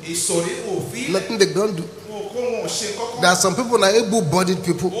contribute. Ìsọ̀rí wọn ò fi ilẹ̀. Nothing they don't do. Wọn ò kó wọn ò ṣe kankan. There are some people now able-bodied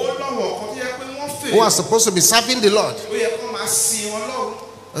people Ó lọ́wọ́ kan tó yẹ pé wọ́n fèrè. who are supposed to be serving the Lord. Ó yẹ kó máa sin wọn lọ́rùn.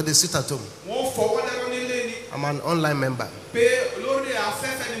 But they sit at home. Wọ́n fọwọ́ lẹ́rọ nílé ni. I'm an online member. Pé lórí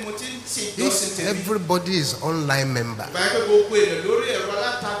afẹ́fẹ́ ni mo ti ń ṣe ìjọsìn If tèmi. everybody is online member, Báyìí pé gbogbo èèyàn lórí ẹ̀rọ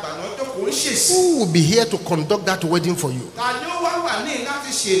alátagbà náà jókòó ń ṣèṣì. who will be here to conduct that wedding for you? Ta ni ó wá wà ní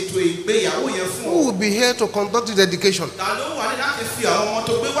láti ṣètò ìgbéyàwó yẹn fún Who ọ? will be here to conduct the dedication? Ta ló wà ní láti fi àwọn ọmọ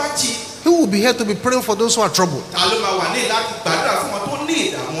tó gbé wá jì? Who will be here to be praying for those who are troubled? Ta ló máa wà ní láti gbàdúrà fún wọn tó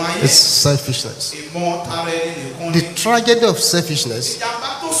ní ìdààmú ayé? It's selfishness. Ìmọ̀ tara ẹni nìkan The ni. tragedy of selfishness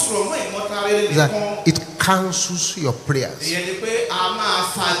Ìjàmbá tó sọ̀rọ̀ mọ́ ìmọ̀ tara ẹni is that nìkan. it cancels your prayers. Ìyẹn ni pé a máa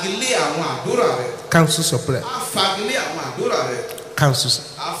fagilé àwọn àdúrà rẹ̀. Cancels your prayer. A fagilé àwọn àdúrà rẹ̀. Cancels.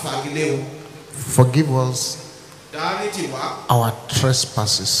 A fagilé o. Forgive us Dáríjì wá our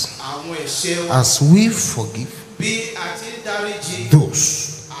trespasses àwọn ẹ̀ṣẹ̀ wa. as we forgive Bí a ti ń dáríjì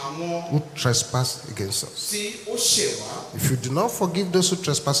those àwọn who trespass against us. tí ó ṣẹ̀ wá. If you do not forgive those who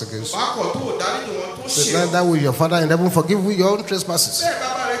trespass against you, Bákan tó o dáríjì wọn tó so ṣẹ̀ wá. neither will your Father in heaven forgive you your own trespasses. Bẹ́ẹ̀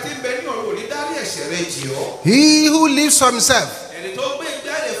bàbá rẹ ti ń bẹ nínú ọ̀run ò ní dárí ẹ̀ṣẹ̀ rẹ jì ọ́. He who lives for himself Ẹni tó gbé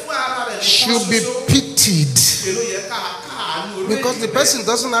ìgbé ayé fún ara rẹ̀ nìkan should be ṣoṣo. pitied Ṣe ló yẹ ká káàánú orí because the ènìyàn person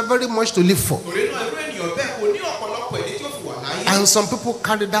doesn't have very much to live for. bẹ́ẹ̀. Torí náà irú ènìyàn bẹ́ẹ̀ kò ní ọ̀pọ̀lọpọ̀ ẹni tí ó fi wà láyé. And some people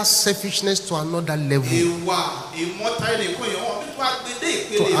carry that selfishness to another level. Ìwà ìmọ̀ta ẹnìkan yẹn wọ́n bí wọ́n á gbé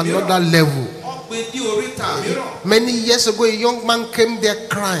dé To ìpele another level. Wọ́n Many years ago, a young man came there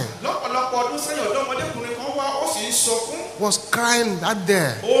crying. Was crying that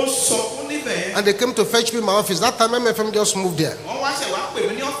there. And they came to fetch me in my office. That time MFM just moved there.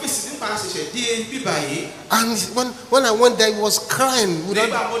 And when I went there, he was crying.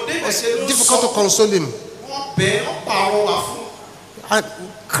 It was difficult to console him. And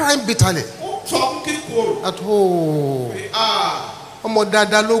crying bitterly. At home.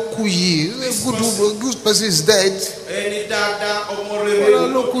 Good person is dead.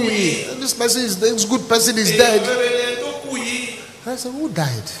 This person is dead. This good person is dead. I said, who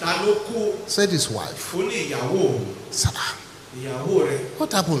died? Said his wife. Said,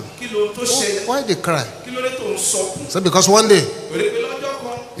 what happened? Why they cry? Said, because one day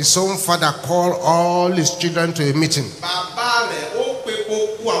his own father called all his children to a meeting.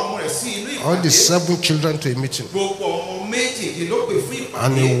 All the 7 children to a meeting.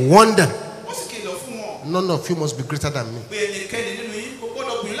 And he warned them, none of you must be greater than me.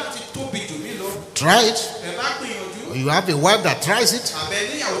 Try it. You have a wife that tries it,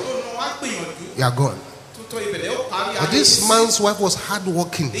 you are gone. But this man's wife was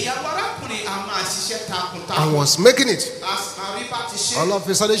hardworking and was making it. All of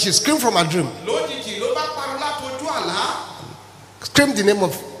a sudden she screamed from her dream. Screamed the name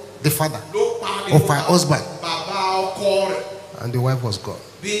of the father of her husband. And the wife was gone.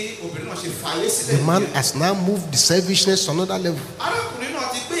 The man has now moved the selfishness to another level.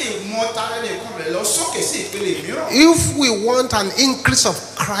 If we want an increase of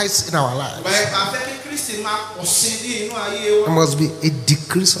Christ in our lives, there must be a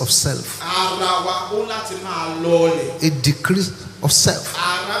decrease of self. A decrease of self.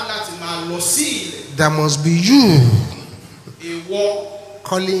 There must be you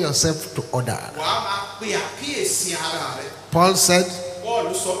calling yourself to order. Paul said,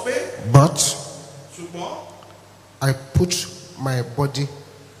 but I put my body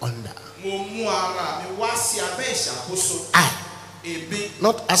under. I,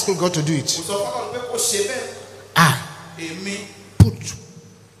 not asking God to do it. I put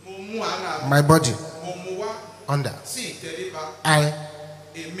my body under. I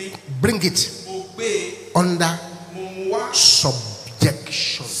bring it under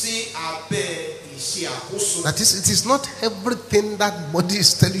subjection. That is, it is not everything that body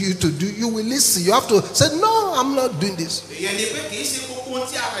is telling you to do. You will listen. You have to say, no, I'm not doing this.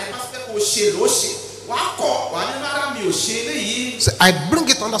 So I bring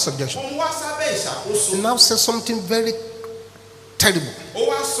it under subjection. He now says something very terrible.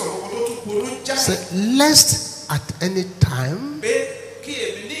 Say, lest at any time,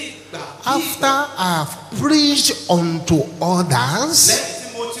 after I have preached unto others,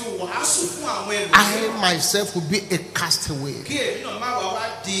 I myself will be a castaway.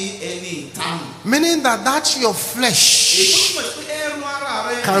 Meaning that your flesh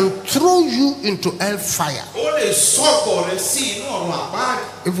can throw you into hellfire.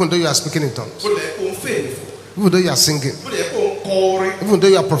 Even though you are speaking in tongues, even though you are singing, even though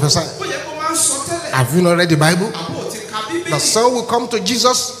you are prophesying. Have you not read the Bible? The son will come to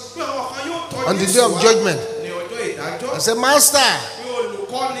Jesus on the day of judgment and say, Master,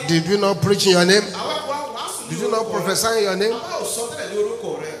 did you not preach in your name? Did you not prophesy in your name? I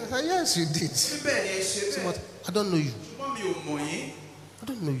said, yes, you did. So, but I don't know you. I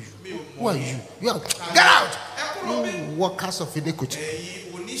don't know you. Who are you? You are, get out! You workers of iniquity.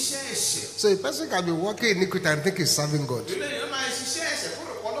 So a person can be working iniquity and think he's serving God.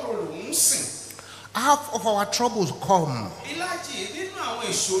 Half of our troubles come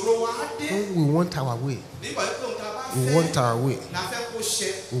when we want our way. We want our way.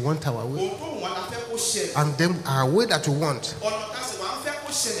 We want our way. And then our way that we want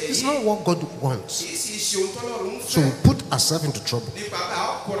is not what God wants. So we put ourselves into trouble.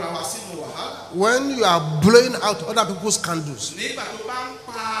 When you are blowing out other people's candles,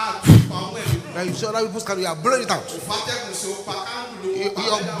 when you see other people's candles, you are blowing it out.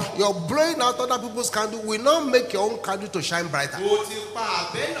 You're blowing out other people's candle will not make your own candle to shine brighter.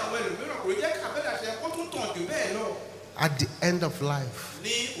 At the end of life,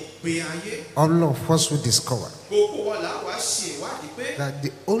 all of us will discover that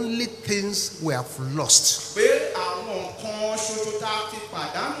the only things we have lost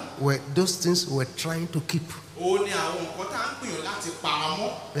were those things we're trying to keep. We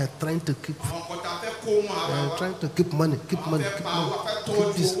are trying to keep. We are trying to keep money, keep money, keep money.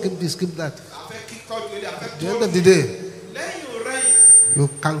 Keep this, keep this, keep that. At the end of the day, you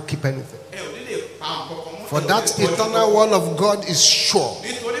can't keep anything. For that eternal word of God is sure,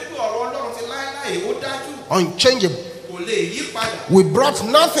 unchangeable, We brought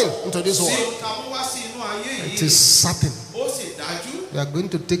nothing into this world. It is certain. We are going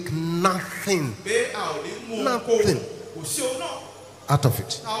to take nothing out of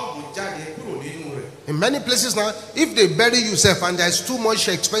it. In many places now, if they bury yourself and there is too much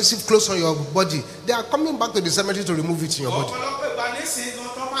expensive clothes on your body, they are coming back to the cemetery to remove it in your body.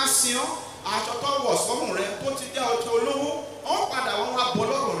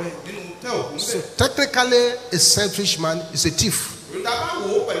 So technically, a selfish man is a thief.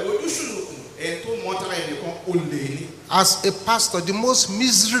 As a pastor, the most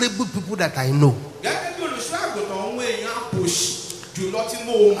miserable people that I know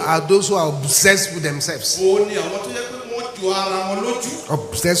are those who are obsessed with themselves.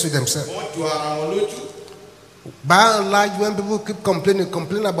 Obsessed with themselves. By and large, when people keep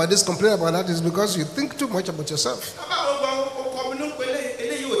complaining about this, complaining about that, is because you think too much about yourself.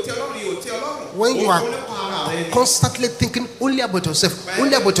 When you are constantly thinking only about yourself,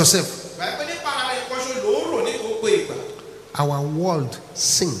 our world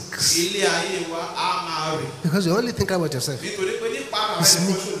sinks. Because you only think about yourself. It's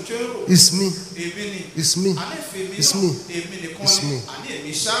me. It's me. It's me. It's me. It's me.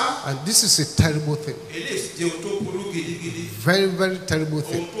 And this is a terrible thing. Very, very terrible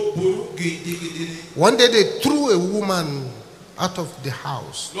thing. One day they threw a woman out of the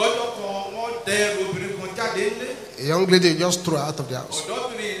house. A young lady just threw her out of the house.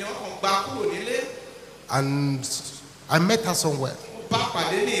 And I met her somewhere.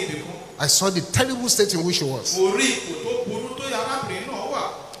 I saw the terrible state in which she was.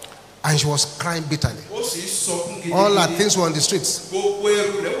 And she was crying bitterly. All her things were on the streets.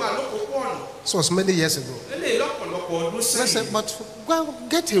 This was many years ago. I said, but well,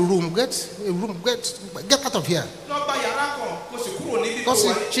 get a room, get out of here. Because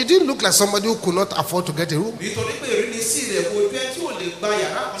she didn't look like somebody who could not afford to get a room.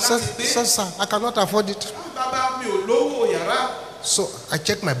 Sir, I cannot afford it. So I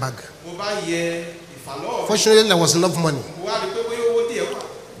checked my bag. Fortunately, there was enough money.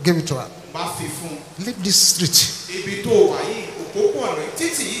 Give it to her. Leave this street.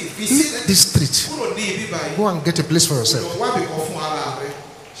 Leave this street. Go and get a place for yourself.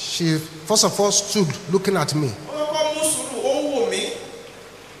 She first of all stood looking at me.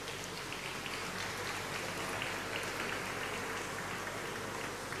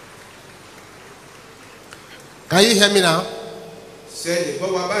 Can you hear me now?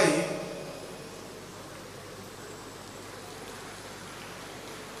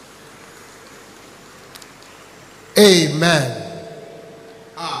 Amen.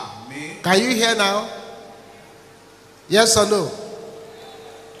 Amen. Can you hear now? Yes or no?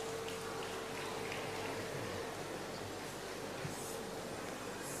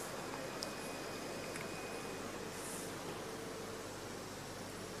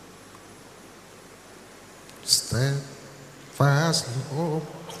 Steadfast hope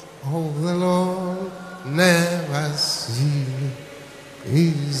of the Lord never ceases.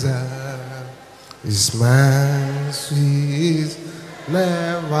 His mercies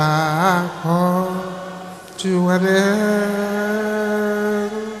never come to an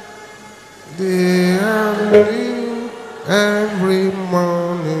end. They are new every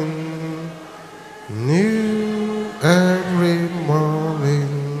morning, new every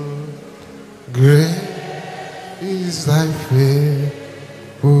morning. Great is thy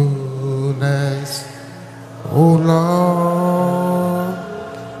faithfulness, O Lord.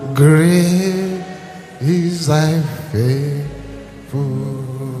 Great is thy faithfulness.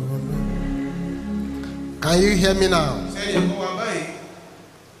 Can you hear me now?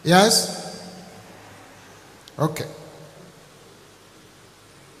 Yes? Okay.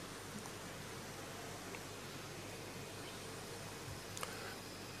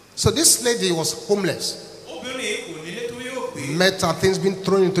 So this lady was homeless. Met her things being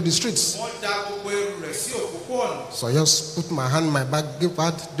thrown into the streets. So I just put my hand in my bag, give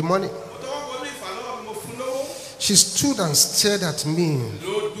her the money. She stood and stared at me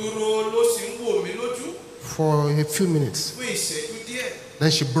for a few minutes.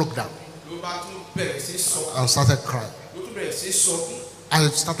 Then she broke down and started crying. I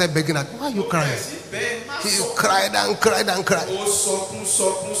started begging her, why are you crying? She cried and cried and cried.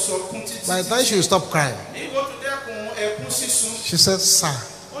 By the time she stopped crying, she said, sir,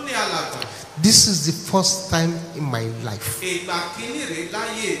 this is the first time in my life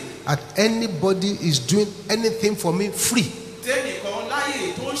that anybody is doing anything for me free.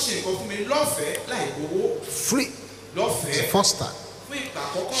 Free. It's the first time.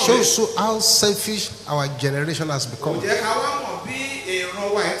 Shows you how selfish our generation has become.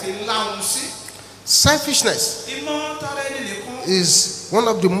 Selfishness is one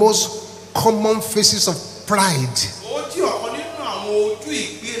of the most common faces of pride.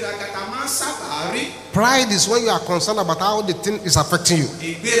 Pride is when you are concerned about how the thing is affecting you.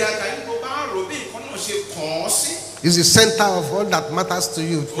 It's the center of all that matters to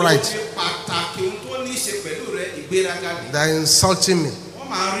you. Pride. They are insulting me.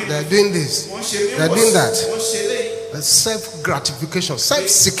 They are doing this. They are doing that. Self-gratification,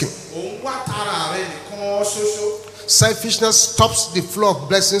 self-seeking. Selfishness stops the flow of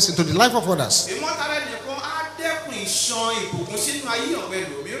blessings into the life of others.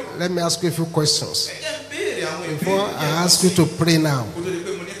 Let me ask you a few questions before I ask you to pray now.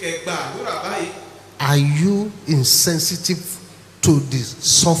 Are you insensitive to the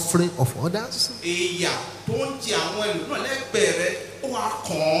suffering of others?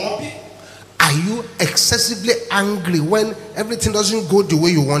 Are you excessively angry when everything doesn't go the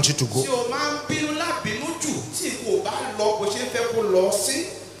way you want it to go?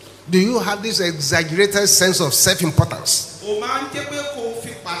 Do you have this exaggerated sense of self-importance?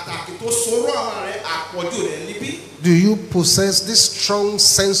 Do you possess this strong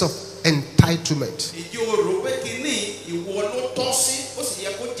sense of entitlement?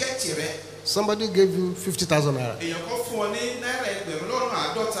 Somebody gave you 50,000 naira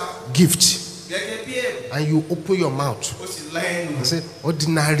gift, and you open your mouth and say,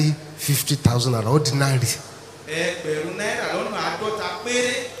 ordinary 50,000 naira,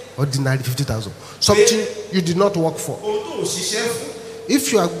 ordinary 50,000, something you did not work for.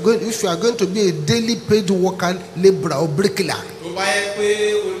 If you are going to be a daily paid worker, laborer or bricklayer,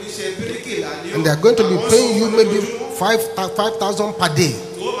 and they are going to be paying you maybe 5,000 per day,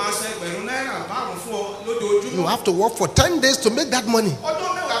 you have to work for 10 days to make that money.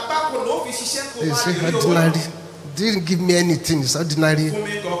 You say ordinary, didn't give me anything. It's ordinary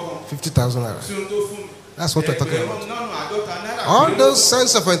 50,000 naira. That's what we're talking about. All those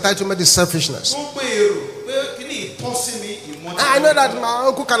sense of entitlement is selfishness. I know that my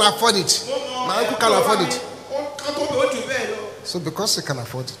uncle can afford it. My uncle can afford it. So because he can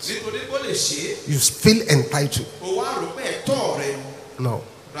afford it, you feel entitled. No.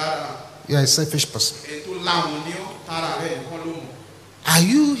 You are a selfish person. Are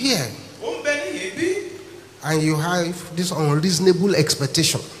you here and you have this unreasonable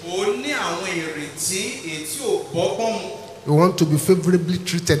expectation? You want to be favorably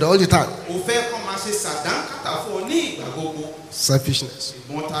treated all the time. Selfishness.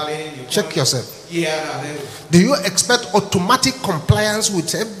 Check yourself. Do you expect automatic compliance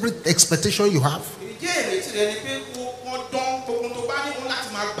with every expectation you have?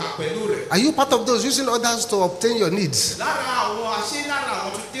 Are you part of those using others to obtain your needs?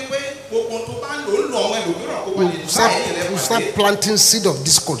 You start planting seed of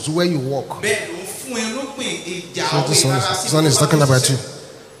discord where you walk. So this one is talking about you.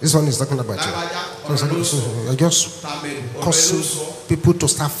 This one is talking about you. So you're just causing people to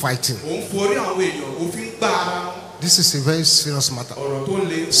start fighting. This is a very serious matter.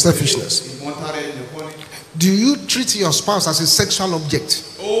 Selfishness. Do you treat your spouse as a sexual object?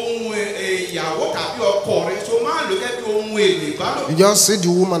 You just see the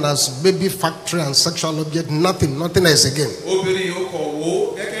woman as baby factory and sexual object, nothing else again.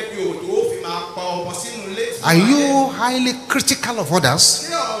 Are you highly critical of others?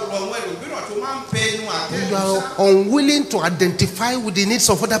 You are unwilling to identify with the needs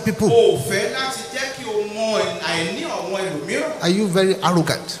of other people. Are you very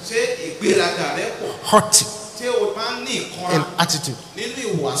arrogant, haughty in attitude,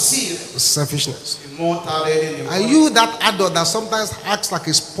 selfishness? Are you that adult that sometimes acts like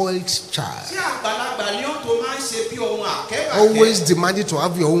a spoiled child, always demanding to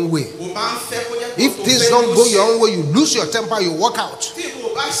have your own way? If things don't go your own way, you lose your temper, you walk out.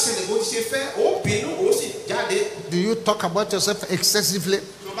 Do you talk about yourself excessively?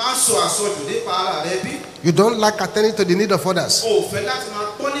 You don't like attending to the need of others. You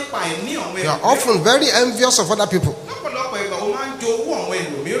are often very envious of other people.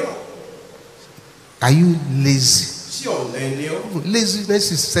 Are you lazy?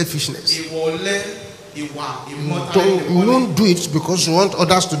 Laziness is selfishness. You won't do it because you want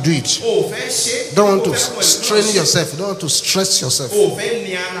others to do it. You don't want to strain yourself. You don't want to stress yourself.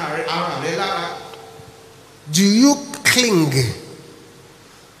 Do you cling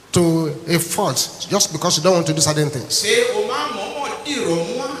to a fault just because you don't want to do certain things?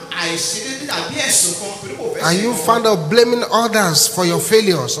 Are you fond of blaming others for your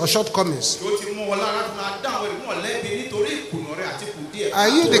failures or shortcomings? Are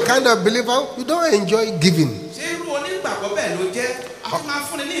you the kind of believer you don't enjoy giving?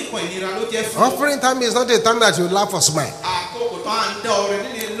 Offering time is not a time that you laugh or smile.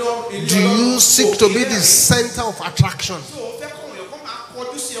 Do you seek to be the center of attraction?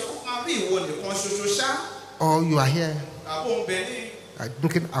 Or you are here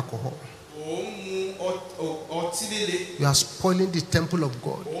drinking alcohol? You are spoiling the temple of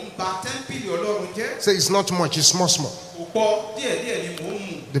God. Say it's not much, it's small.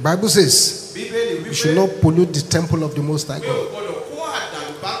 The Bible says you should not pollute the temple of the Most High God.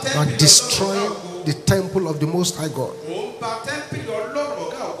 You are destroying the temple of the Most High God.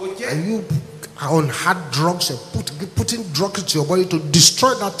 And you are on hard drugs and putting drugs into your body to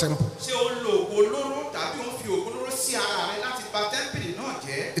destroy that temple.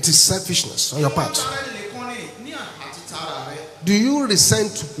 It is selfishness on your part. Do you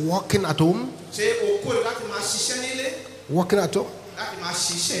resent working at home? Working at home?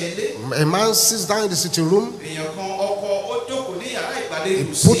 A man sits down in the sitting room. He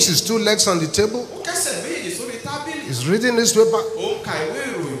puts his two legs on the table. He's reading newspaper.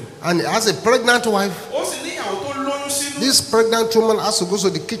 And he has a pregnant wife. This pregnant woman has to go to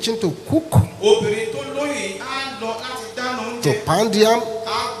the kitchen to cook, to pound yam,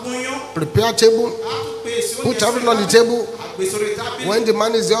 prepare table, put everything on the table. When the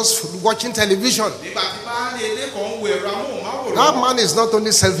man is just watching television, that man is not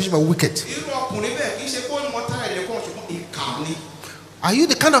only selfish but wicked. Are you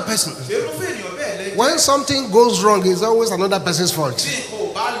the kind of person when something goes wrong, it's always another person's fault?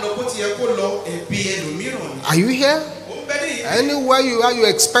 Are you here? Anywhere you are, you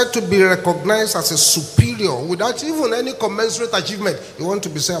expect to be recognized as a superior without even any commensurate achievement. You want to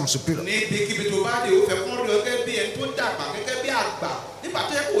be said, I'm superior.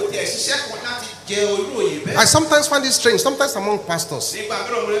 I sometimes find it strange, sometimes among pastors.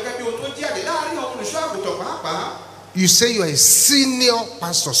 You say you are a senior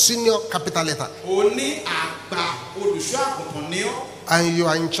pastor, senior capital letter, and you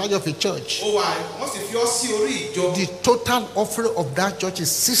are in charge of a church. The total offering of that church is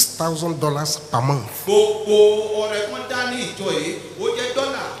 $6,000 per month.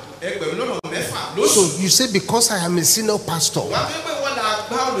 So you say because I am a senior pastor,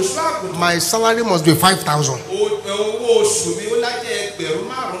 my salary must be 5,000.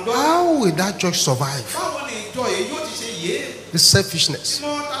 How will that church survive? The selfishness. I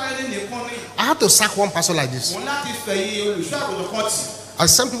had to sack one pastor like this. I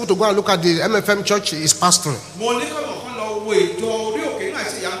sent people to go and look at the MFM church is pastoring.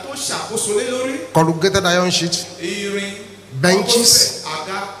 Corrugated iron sheet, benches,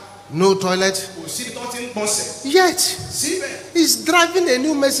 no toilet. Yet he's driving a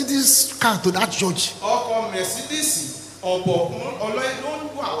new Mercedes car to that church.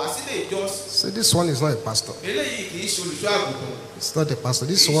 So this one is not a pastor. It's not a pastor.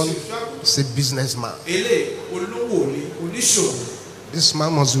 This one is a businessman. This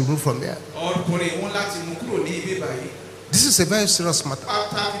man must be removed from there. This is a very serious matter.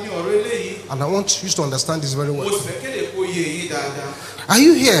 And I want you to understand this very well. Are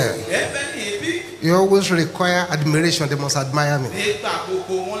you here? You always require admiration. They must admire me.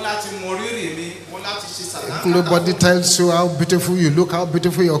 If nobody tells you how beautiful you look, how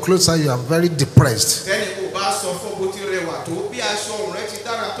beautiful your clothes are, you are very depressed.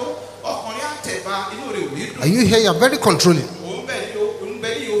 Are you here? You are very controlling.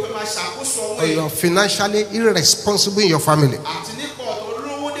 Or you are financially irresponsible in your family.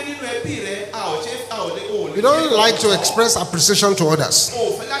 You don't like to express appreciation to others.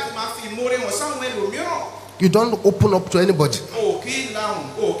 You don't open up to anybody.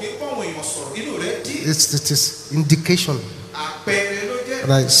 It is indication that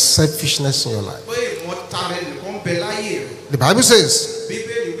there is selfishness in your life. The Bible says,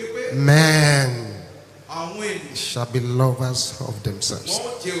 men shall be lovers of themselves.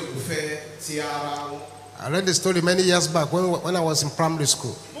 I read the story many years back when I was in primary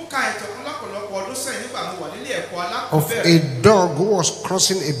school of a dog who was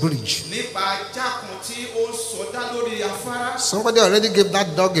crossing a bridge. Somebody already gave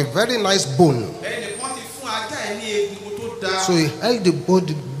that dog a very nice bone. So he held the bone,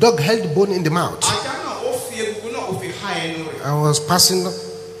 the dog held the bone in the mouth. I was passing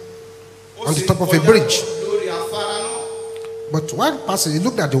on the top of a bridge. But while passing, he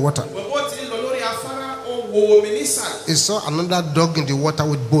looked at the water. He saw another dog in the water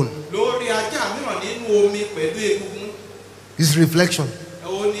with bone. His reflection.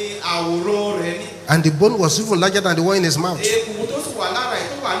 And the bone was even larger than the one in his mouth.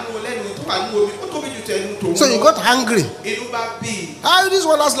 So he got angry. How this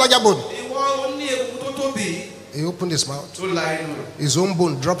one has larger bone? He opened his mouth. His own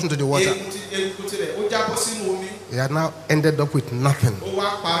bone dropped into the water. he had now ended up with nothing. ó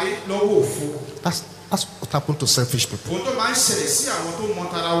wá parí lọ́wọ́ òfo. That's what happened to selfish people. ohun tó máa ń ṣẹlẹ̀ sí àwọn tó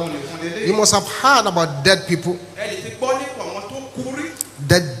mọ tara wọn nìkan lélẹ̀. You must have heard about dead people, ẹ lè ti gbọ́ nípa àwọn tó kú rí.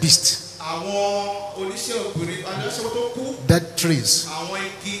 dead beasts, àwọn oníṣẹ́ obìnrin oníṣẹ́ tó kú. dead trees, àwọn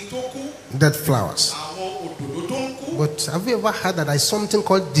igi tó kú. dead flowers. àwọn òdòdó tó ń kú. But have you ever heard that there is something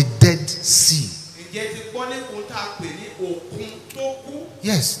called the Dead Sea? ǹjẹ́ ti gbọ́ nípa ohun tá a pè ní òkun tó kú.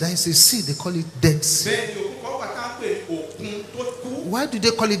 Yes, there is a sea, they call it Dead Sea. bẹ́ẹ̀ ni òkun kan wà tá a pè ní òkun tó kú. Why do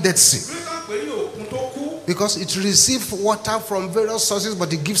they call it Dead Sea? bí wọ́n pè ní òkun tó kú. Because it receives water from various sources,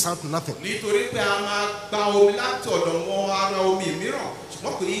 but it gives out nothing. nítorí pé a máa gba omi láti ọ̀dọ̀ wọn ara omi mìíràn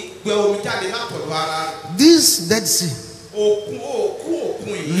ṣùgbọ́n kò ní gbẹ omi jáde látọ̀dọ̀ ara rẹ̀. This Dead Sea òkun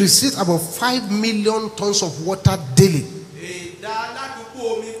yìí. receives about 5 million tons of water daily. ìdá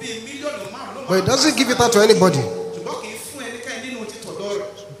aládùúgbò omi bíi mílíọ̀nù márùn-ún ló máa. But it doesn't give it out to anybody. ṣùgbọ́n kì í fún ẹnikẹ́ni nínú títọ̀dọ̀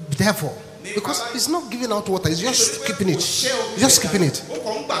rẹ̀. Therefore, because it's not giving out water, it's just keeping it. Just keeping it. ó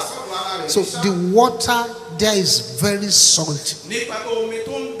kàn ń gbà sọ́dọ̀ ara rẹ̀. So the water there is very salty, nípa pé omi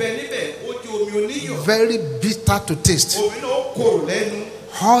tó ń bẹ níbẹ̀ ó di omi oníyọ̀. very bitter to taste, omi náà ó korò lẹ́nu.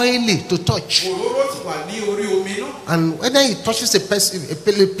 oily to touch. òróró ti wà ní orí omi náà. And when it touches a place,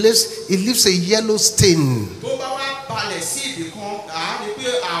 it leaves a yellow stain. tó bá wá balẹ̀ sí ibì kan àá ní pé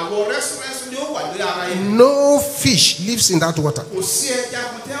àwọ̀ rẹ́súrẹ́sú ni ó wà lórí ara yìí. No fish lives in that water. kò sí ẹja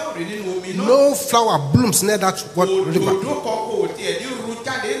kan tẹ́ ò rí nínú omi náà. No flower blooms near that river. òdòdó kan kò tiẹ̀ ní ru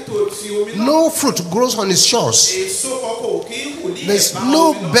jáde nítòsí omi náà. No fruit grows on its shores. èso kan kò kí ń hù ní There's ẹ̀bá no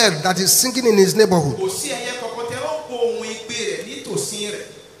omi náà. bird that is singing in his neighborhood. kò sí ẹyẹ kankan tẹ́ ó kó ohun igbe rẹ̀ nítòsí rẹ̀.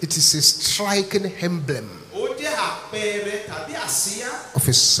 It is a striking emblem ó jẹ́ àpẹẹrẹ tàbí àsíá of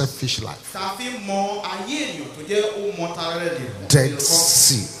a selfish life. tá a fi mọ ayé ènìyàn tó jẹ́ ó mọ tara rẹ̀ lè mọ̀. Dead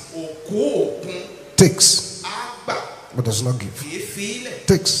Sea òkú òkun takes á gbà but does not give. kì í fi ilẹ̀.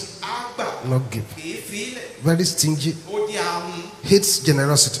 Takes, á gbà not give. kì í fi ilẹ̀. Very stingy, ó di ahun. hates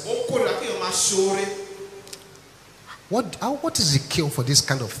generosity. ó kórìíra kí èèyàn máa ṣoore. What is the cure for this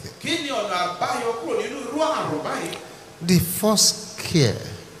kind of thing? kí ni ọ̀nà àbáyọ kúrò nínú irú àrùn báyìí? The first cure,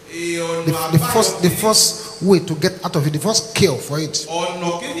 ọ̀nà the àbáyọ first way to get out of it, the first cure for it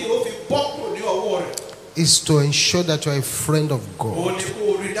ọ̀nà kíni ó fi bọ́ kúrò ní ọwọ́ rẹ̀. is to ensure that you are a friend of ó God. ní kó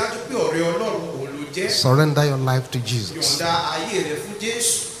o rí dájú pé ọ̀rẹ́ Ọlọ́run kò ló jẹ́. Surrender your life to Jesus. yọ̀ǹda ayé rẹ̀ fún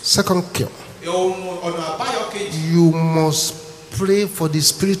Jésù. Second cure, ọ̀nà àbáyọ kejì. you must pray for the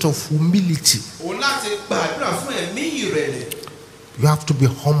spirit of humility. òun láti gbàdúrà fún ẹ̀mí ìrẹ̀lẹ̀. You have to be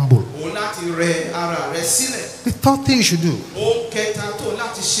humble. òun láti rẹ ara rẹ̀ sílẹ̀. The third thing you should do, ohun kẹta tó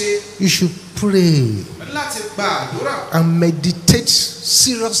láti ṣe you should pray láti gbàdúrà. and meditate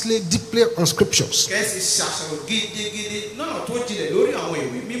seriously, deeply on scriptures. kẹ́sì ṣàṣàrò gidigidi lọ́nà tó jinlẹ̀ lórí àwọn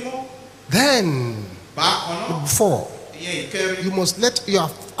ìwé mímọ́. Then, bákan náà four, ìyẹn ìkẹrin. you must let your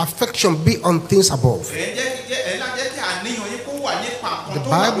affection be on things above. ẹ̀ lájẹ́ kí àníyàn yín kó wà nípa The kan tó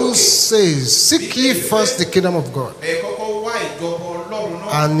wà Bible lókè. says, seek ye first the kingdom of God ẹ kọ́kọ́ wá ìjọba Ọlọ́run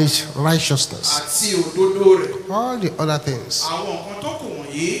náà and his righteousness. àti òdodo rẹ̀. All the other things àwọn nǹkan tó kù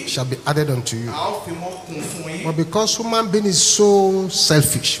wọ̀nyí shall be added unto you. a ó fi mọ́ kún fún yín. But because human being is so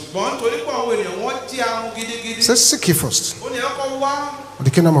selfish, ṣùgbọ́n nítorí pé àwọn ènìyàn wọ́n jẹ́ ahun gidigidi. say seek ye first ó ní ẹ kọ́kọ́ wá the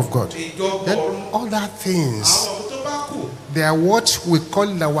kingdom of God. ìjọba Then ọ̀run. other things, àwọn nǹkan tó bá kù they are what we call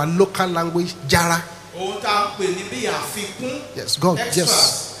in our local language jara. ohun tá a pè ní bí àfikún. Yes, God, extras.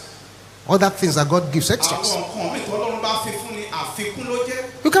 yes. Other things that God gives àwọn extras. nǹkan mi tó Ọlọ́run bá fi fún ni àfikún ló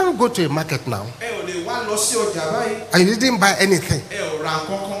jẹ́. You can't go to a market now ẹ ò lè wá lọ sí ọjà báyìí. and you didn't buy anything. ẹ ò ra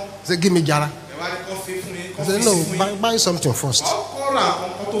kankan. Say, give me jara. ẹ wá ní kó fi fún ni kó I fi say, sí no, fún yín. buy something first. ọkọ ra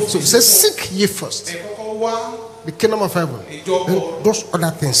kankan tó So fi he says, sí fún. seek ye first ẹ kọ́kọ́ wá the kingdom of heaven. ìjọba Then ọ̀run. those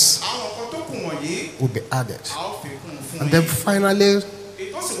other things àwọn nǹkan tó kù wọ̀nyí will be added. a ó fi kún fún And yín. then finally,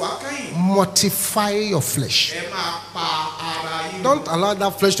 ìtọ́sí wá kẹ́yìn. mortify your flesh. ẹ máa pa ara yín. Don't allow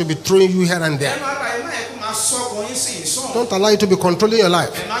that flesh to be throwing you here and there. ẹnu ara ẹ má yẹ kó máa sọ́gun yín sí ìsọ̀n. Don't allow it to be controlling your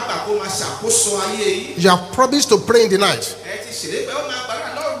life. ẹ má gbà kó máa ṣàkóso ayé yín. You have promised to pray in the night, ẹ ti ṣèlérí pé ó máa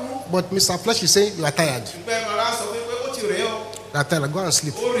gbàdúrà lọ́rùn. but Mr. Flesh is saying you are tired. ìgbà ẹ̀ máa sọ pé ó ti rẹ̀ ọ́. You are tired. Go and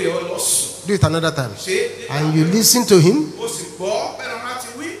sleep. ó rẹ̀ ọ́ lọ sùn. Do it another time. ṣé And you listen to him, ó sì gbọ́ bẹ́ẹ̀ náà láti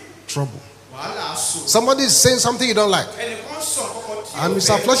wí. trouble. wàhálà sùn. Somebody is saying something you don't like. ẹnìkan sọ kọ́kọ́ tí And ó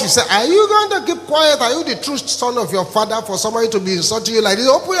Mr. fẹ́ Flesh gbọ́. is saying, are you going to keep quiet? Are you the true son of your father for somebody to be insulting you like this?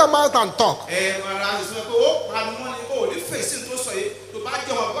 Open your mouth and talk. ẹ rárá sọ pé ó panu mọ́ ni ó ní fèsì tó sọ yìí tó bá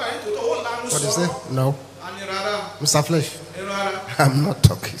jẹ́ ọmọ bàbá rẹ̀ tó tó ó lanu What is sọ̀rọ̀. it? No. a ní rárá Mr. Flesh, ẹ rárá I'm not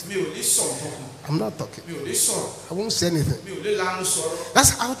talking. mi ò ní sọ̀rọ̀ kankan I'm not talking. mi ò ní sọ̀rọ̀ I won't say anything. mi ò ní lanu sọ̀rọ̀. That's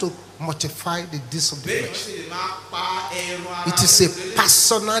how to mortify the deeds of the bẹ́ẹ̀ ni flesh. wọ́n sì lè máa pa ẹran ara It is a rẹ̀.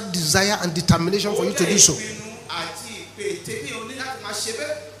 personal desire and determination for you to do so. ó jẹ́ ìpinnu àti ìpè tẹ́bí òní láti máa ṣe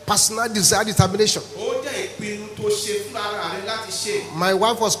bẹ́ẹ̀. Personal desire, determination. ó jẹ́ ìpinnu My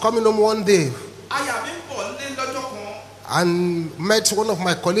wife was coming home one day and met one of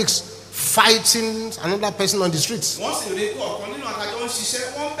my colleagues fighting another person on the streets.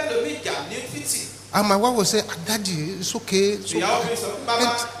 And my wife would say, Daddy, it's okay. It's okay.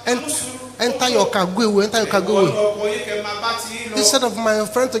 Enter your car, go away, enter your car, go away. Instead of my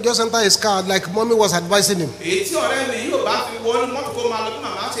friend to just enter his car, like mommy was advising him.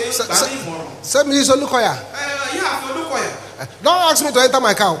 Say me, it's Olukoya. Don't ask me to enter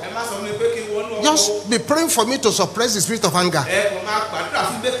my car. Just be praying for me to suppress the spirit of anger.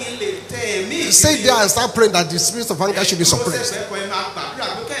 Stay there and start praying that the spirit of anger should be suppressed.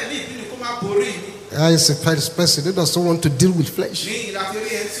 As a person who doesn't want to deal with flesh,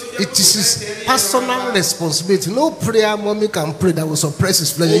 it is his personal responsibility. No prayer mommy can pray that will suppress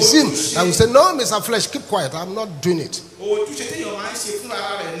his flesh. It's him that will say, no, Mr. Flesh, keep quiet. I'm not doing it.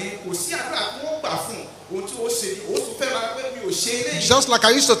 Just like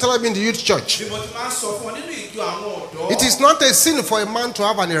I used to tell him in the youth church, it is not a sin for a man to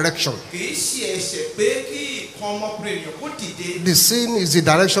have an erection. The sin is the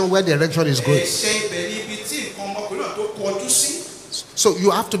direction where the erection is going. So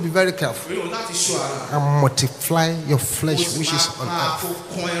you have to be very careful and multiply your flesh wishes on earth.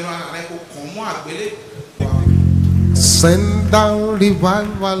 Send down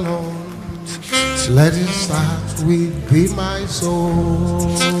revival, Lord. Let it start with Be My Soul.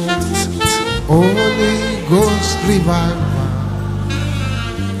 Holy Ghost revival,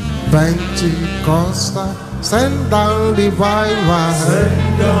 Pentecostal, send down revival.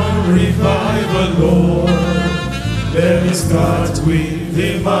 Send down revival, Lord. Let it start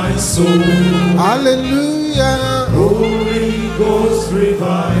within my soul. Hallelujah. Holy Ghost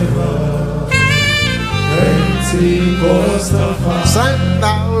revival, Pentecostal fire. Send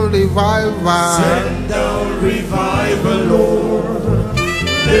down revival. Send down revival, Lord.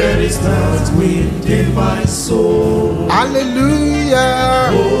 Let it start within my soul. Hallelujah.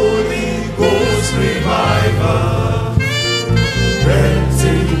 Holy Ghost revival,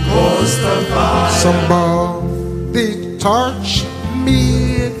 Pentecostal fire. Somebody touch me.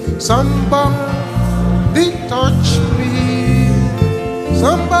 Somebody touch me.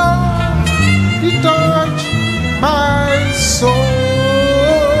 Somebody touch my soul.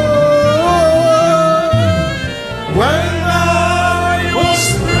 When I was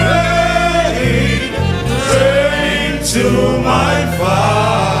praying to my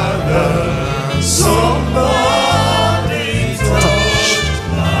Father, somebody touched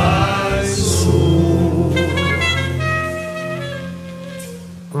my soul.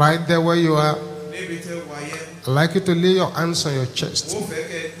 right there where you are, I'd like you to lay your hands on your chest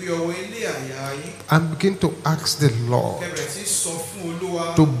and begin to ask the Lord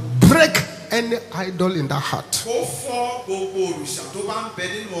to break any idol in that heart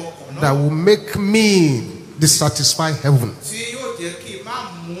that will make me dissatisfy heaven.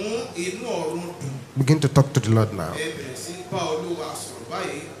 Begin to talk to the Lord now.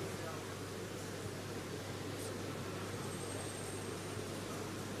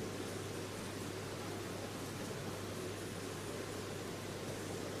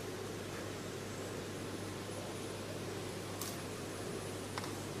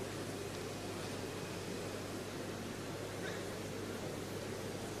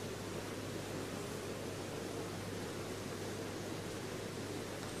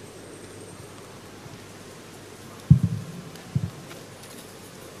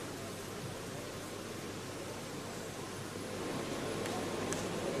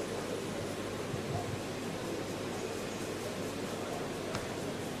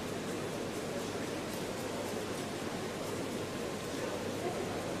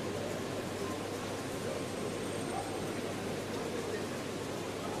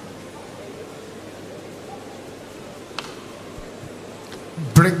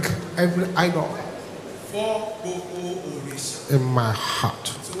 Break every idol in my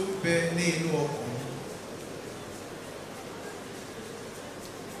heart.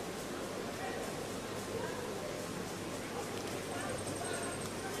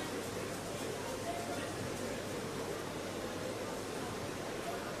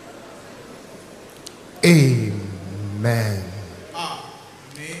 Amen.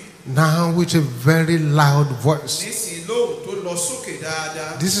 Now with a very loud voice.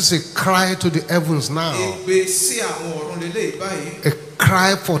 This is a cry to the heavens now. A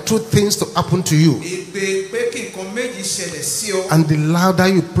cry for two things to happen to you. And the louder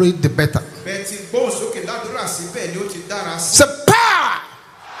you pray, the better. It's a power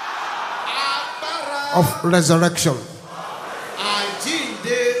of resurrection.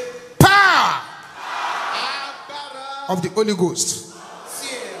 Power of the Holy Ghost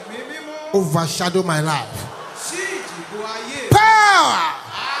overshadow my life. Power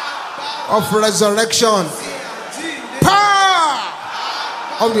of resurrection. Power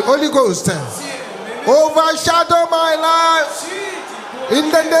of the Holy Ghost overshadow my life. In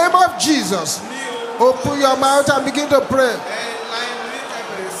the name of Jesus. Open your mouth and begin to pray.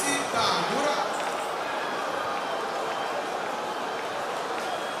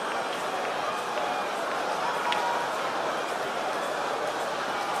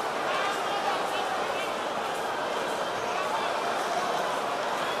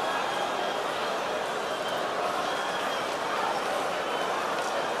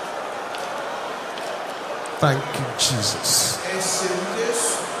 Thank you, Jesus.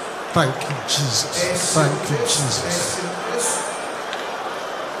 Thank you, Jesus. Thank you, Jesus.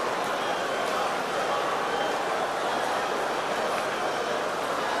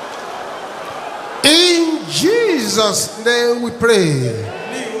 In Jesus' name we pray.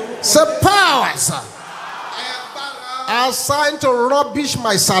 Say powers are assigned to rubbish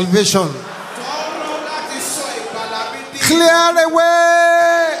my salvation. Clear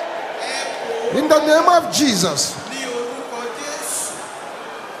away. In the name of Jesus.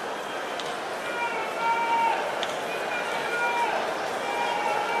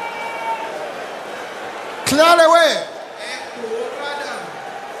 Clear away.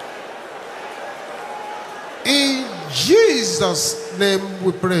 In Jesus' name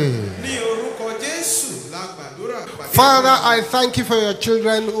we pray. Father, I thank you for your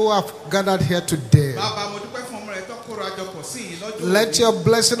children who have gathered here today. Let your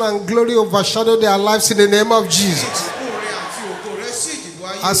blessing and glory overshadow their lives in the name of Jesus.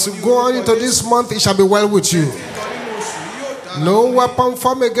 As you go on into this month, it shall be well with you. No weapon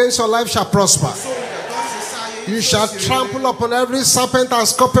formed against your life shall prosper. You shall trample upon every serpent and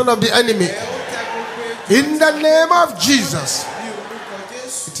scorpion of the enemy. In the name of Jesus.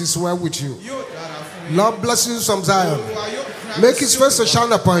 It is well with you. Lord bless you from Zion. Make his face to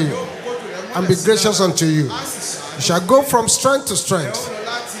shine upon you and be gracious unto you. You shall go from strength to strength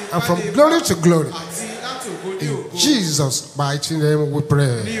and from glory to glory. In Jesus' mighty name we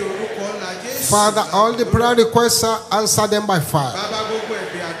pray. Father, all the prayer requests are answer them by fire.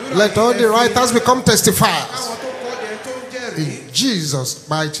 Let all the writers become testifiers. In Jesus'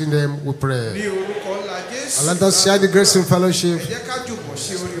 mighty name we pray. And let us share the grace in fellowship.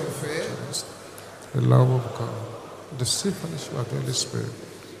 The love of God, the sweet fellowship of the Holy Spirit,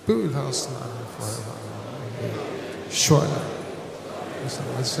 be with us now and forever. Amen. Surely, His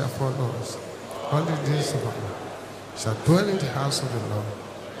mercy shall follow us all the days of our life. Shall dwell in the house of the Lord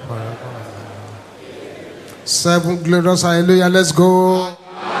forever and ever. 7 glorious hallelujah. Let's go.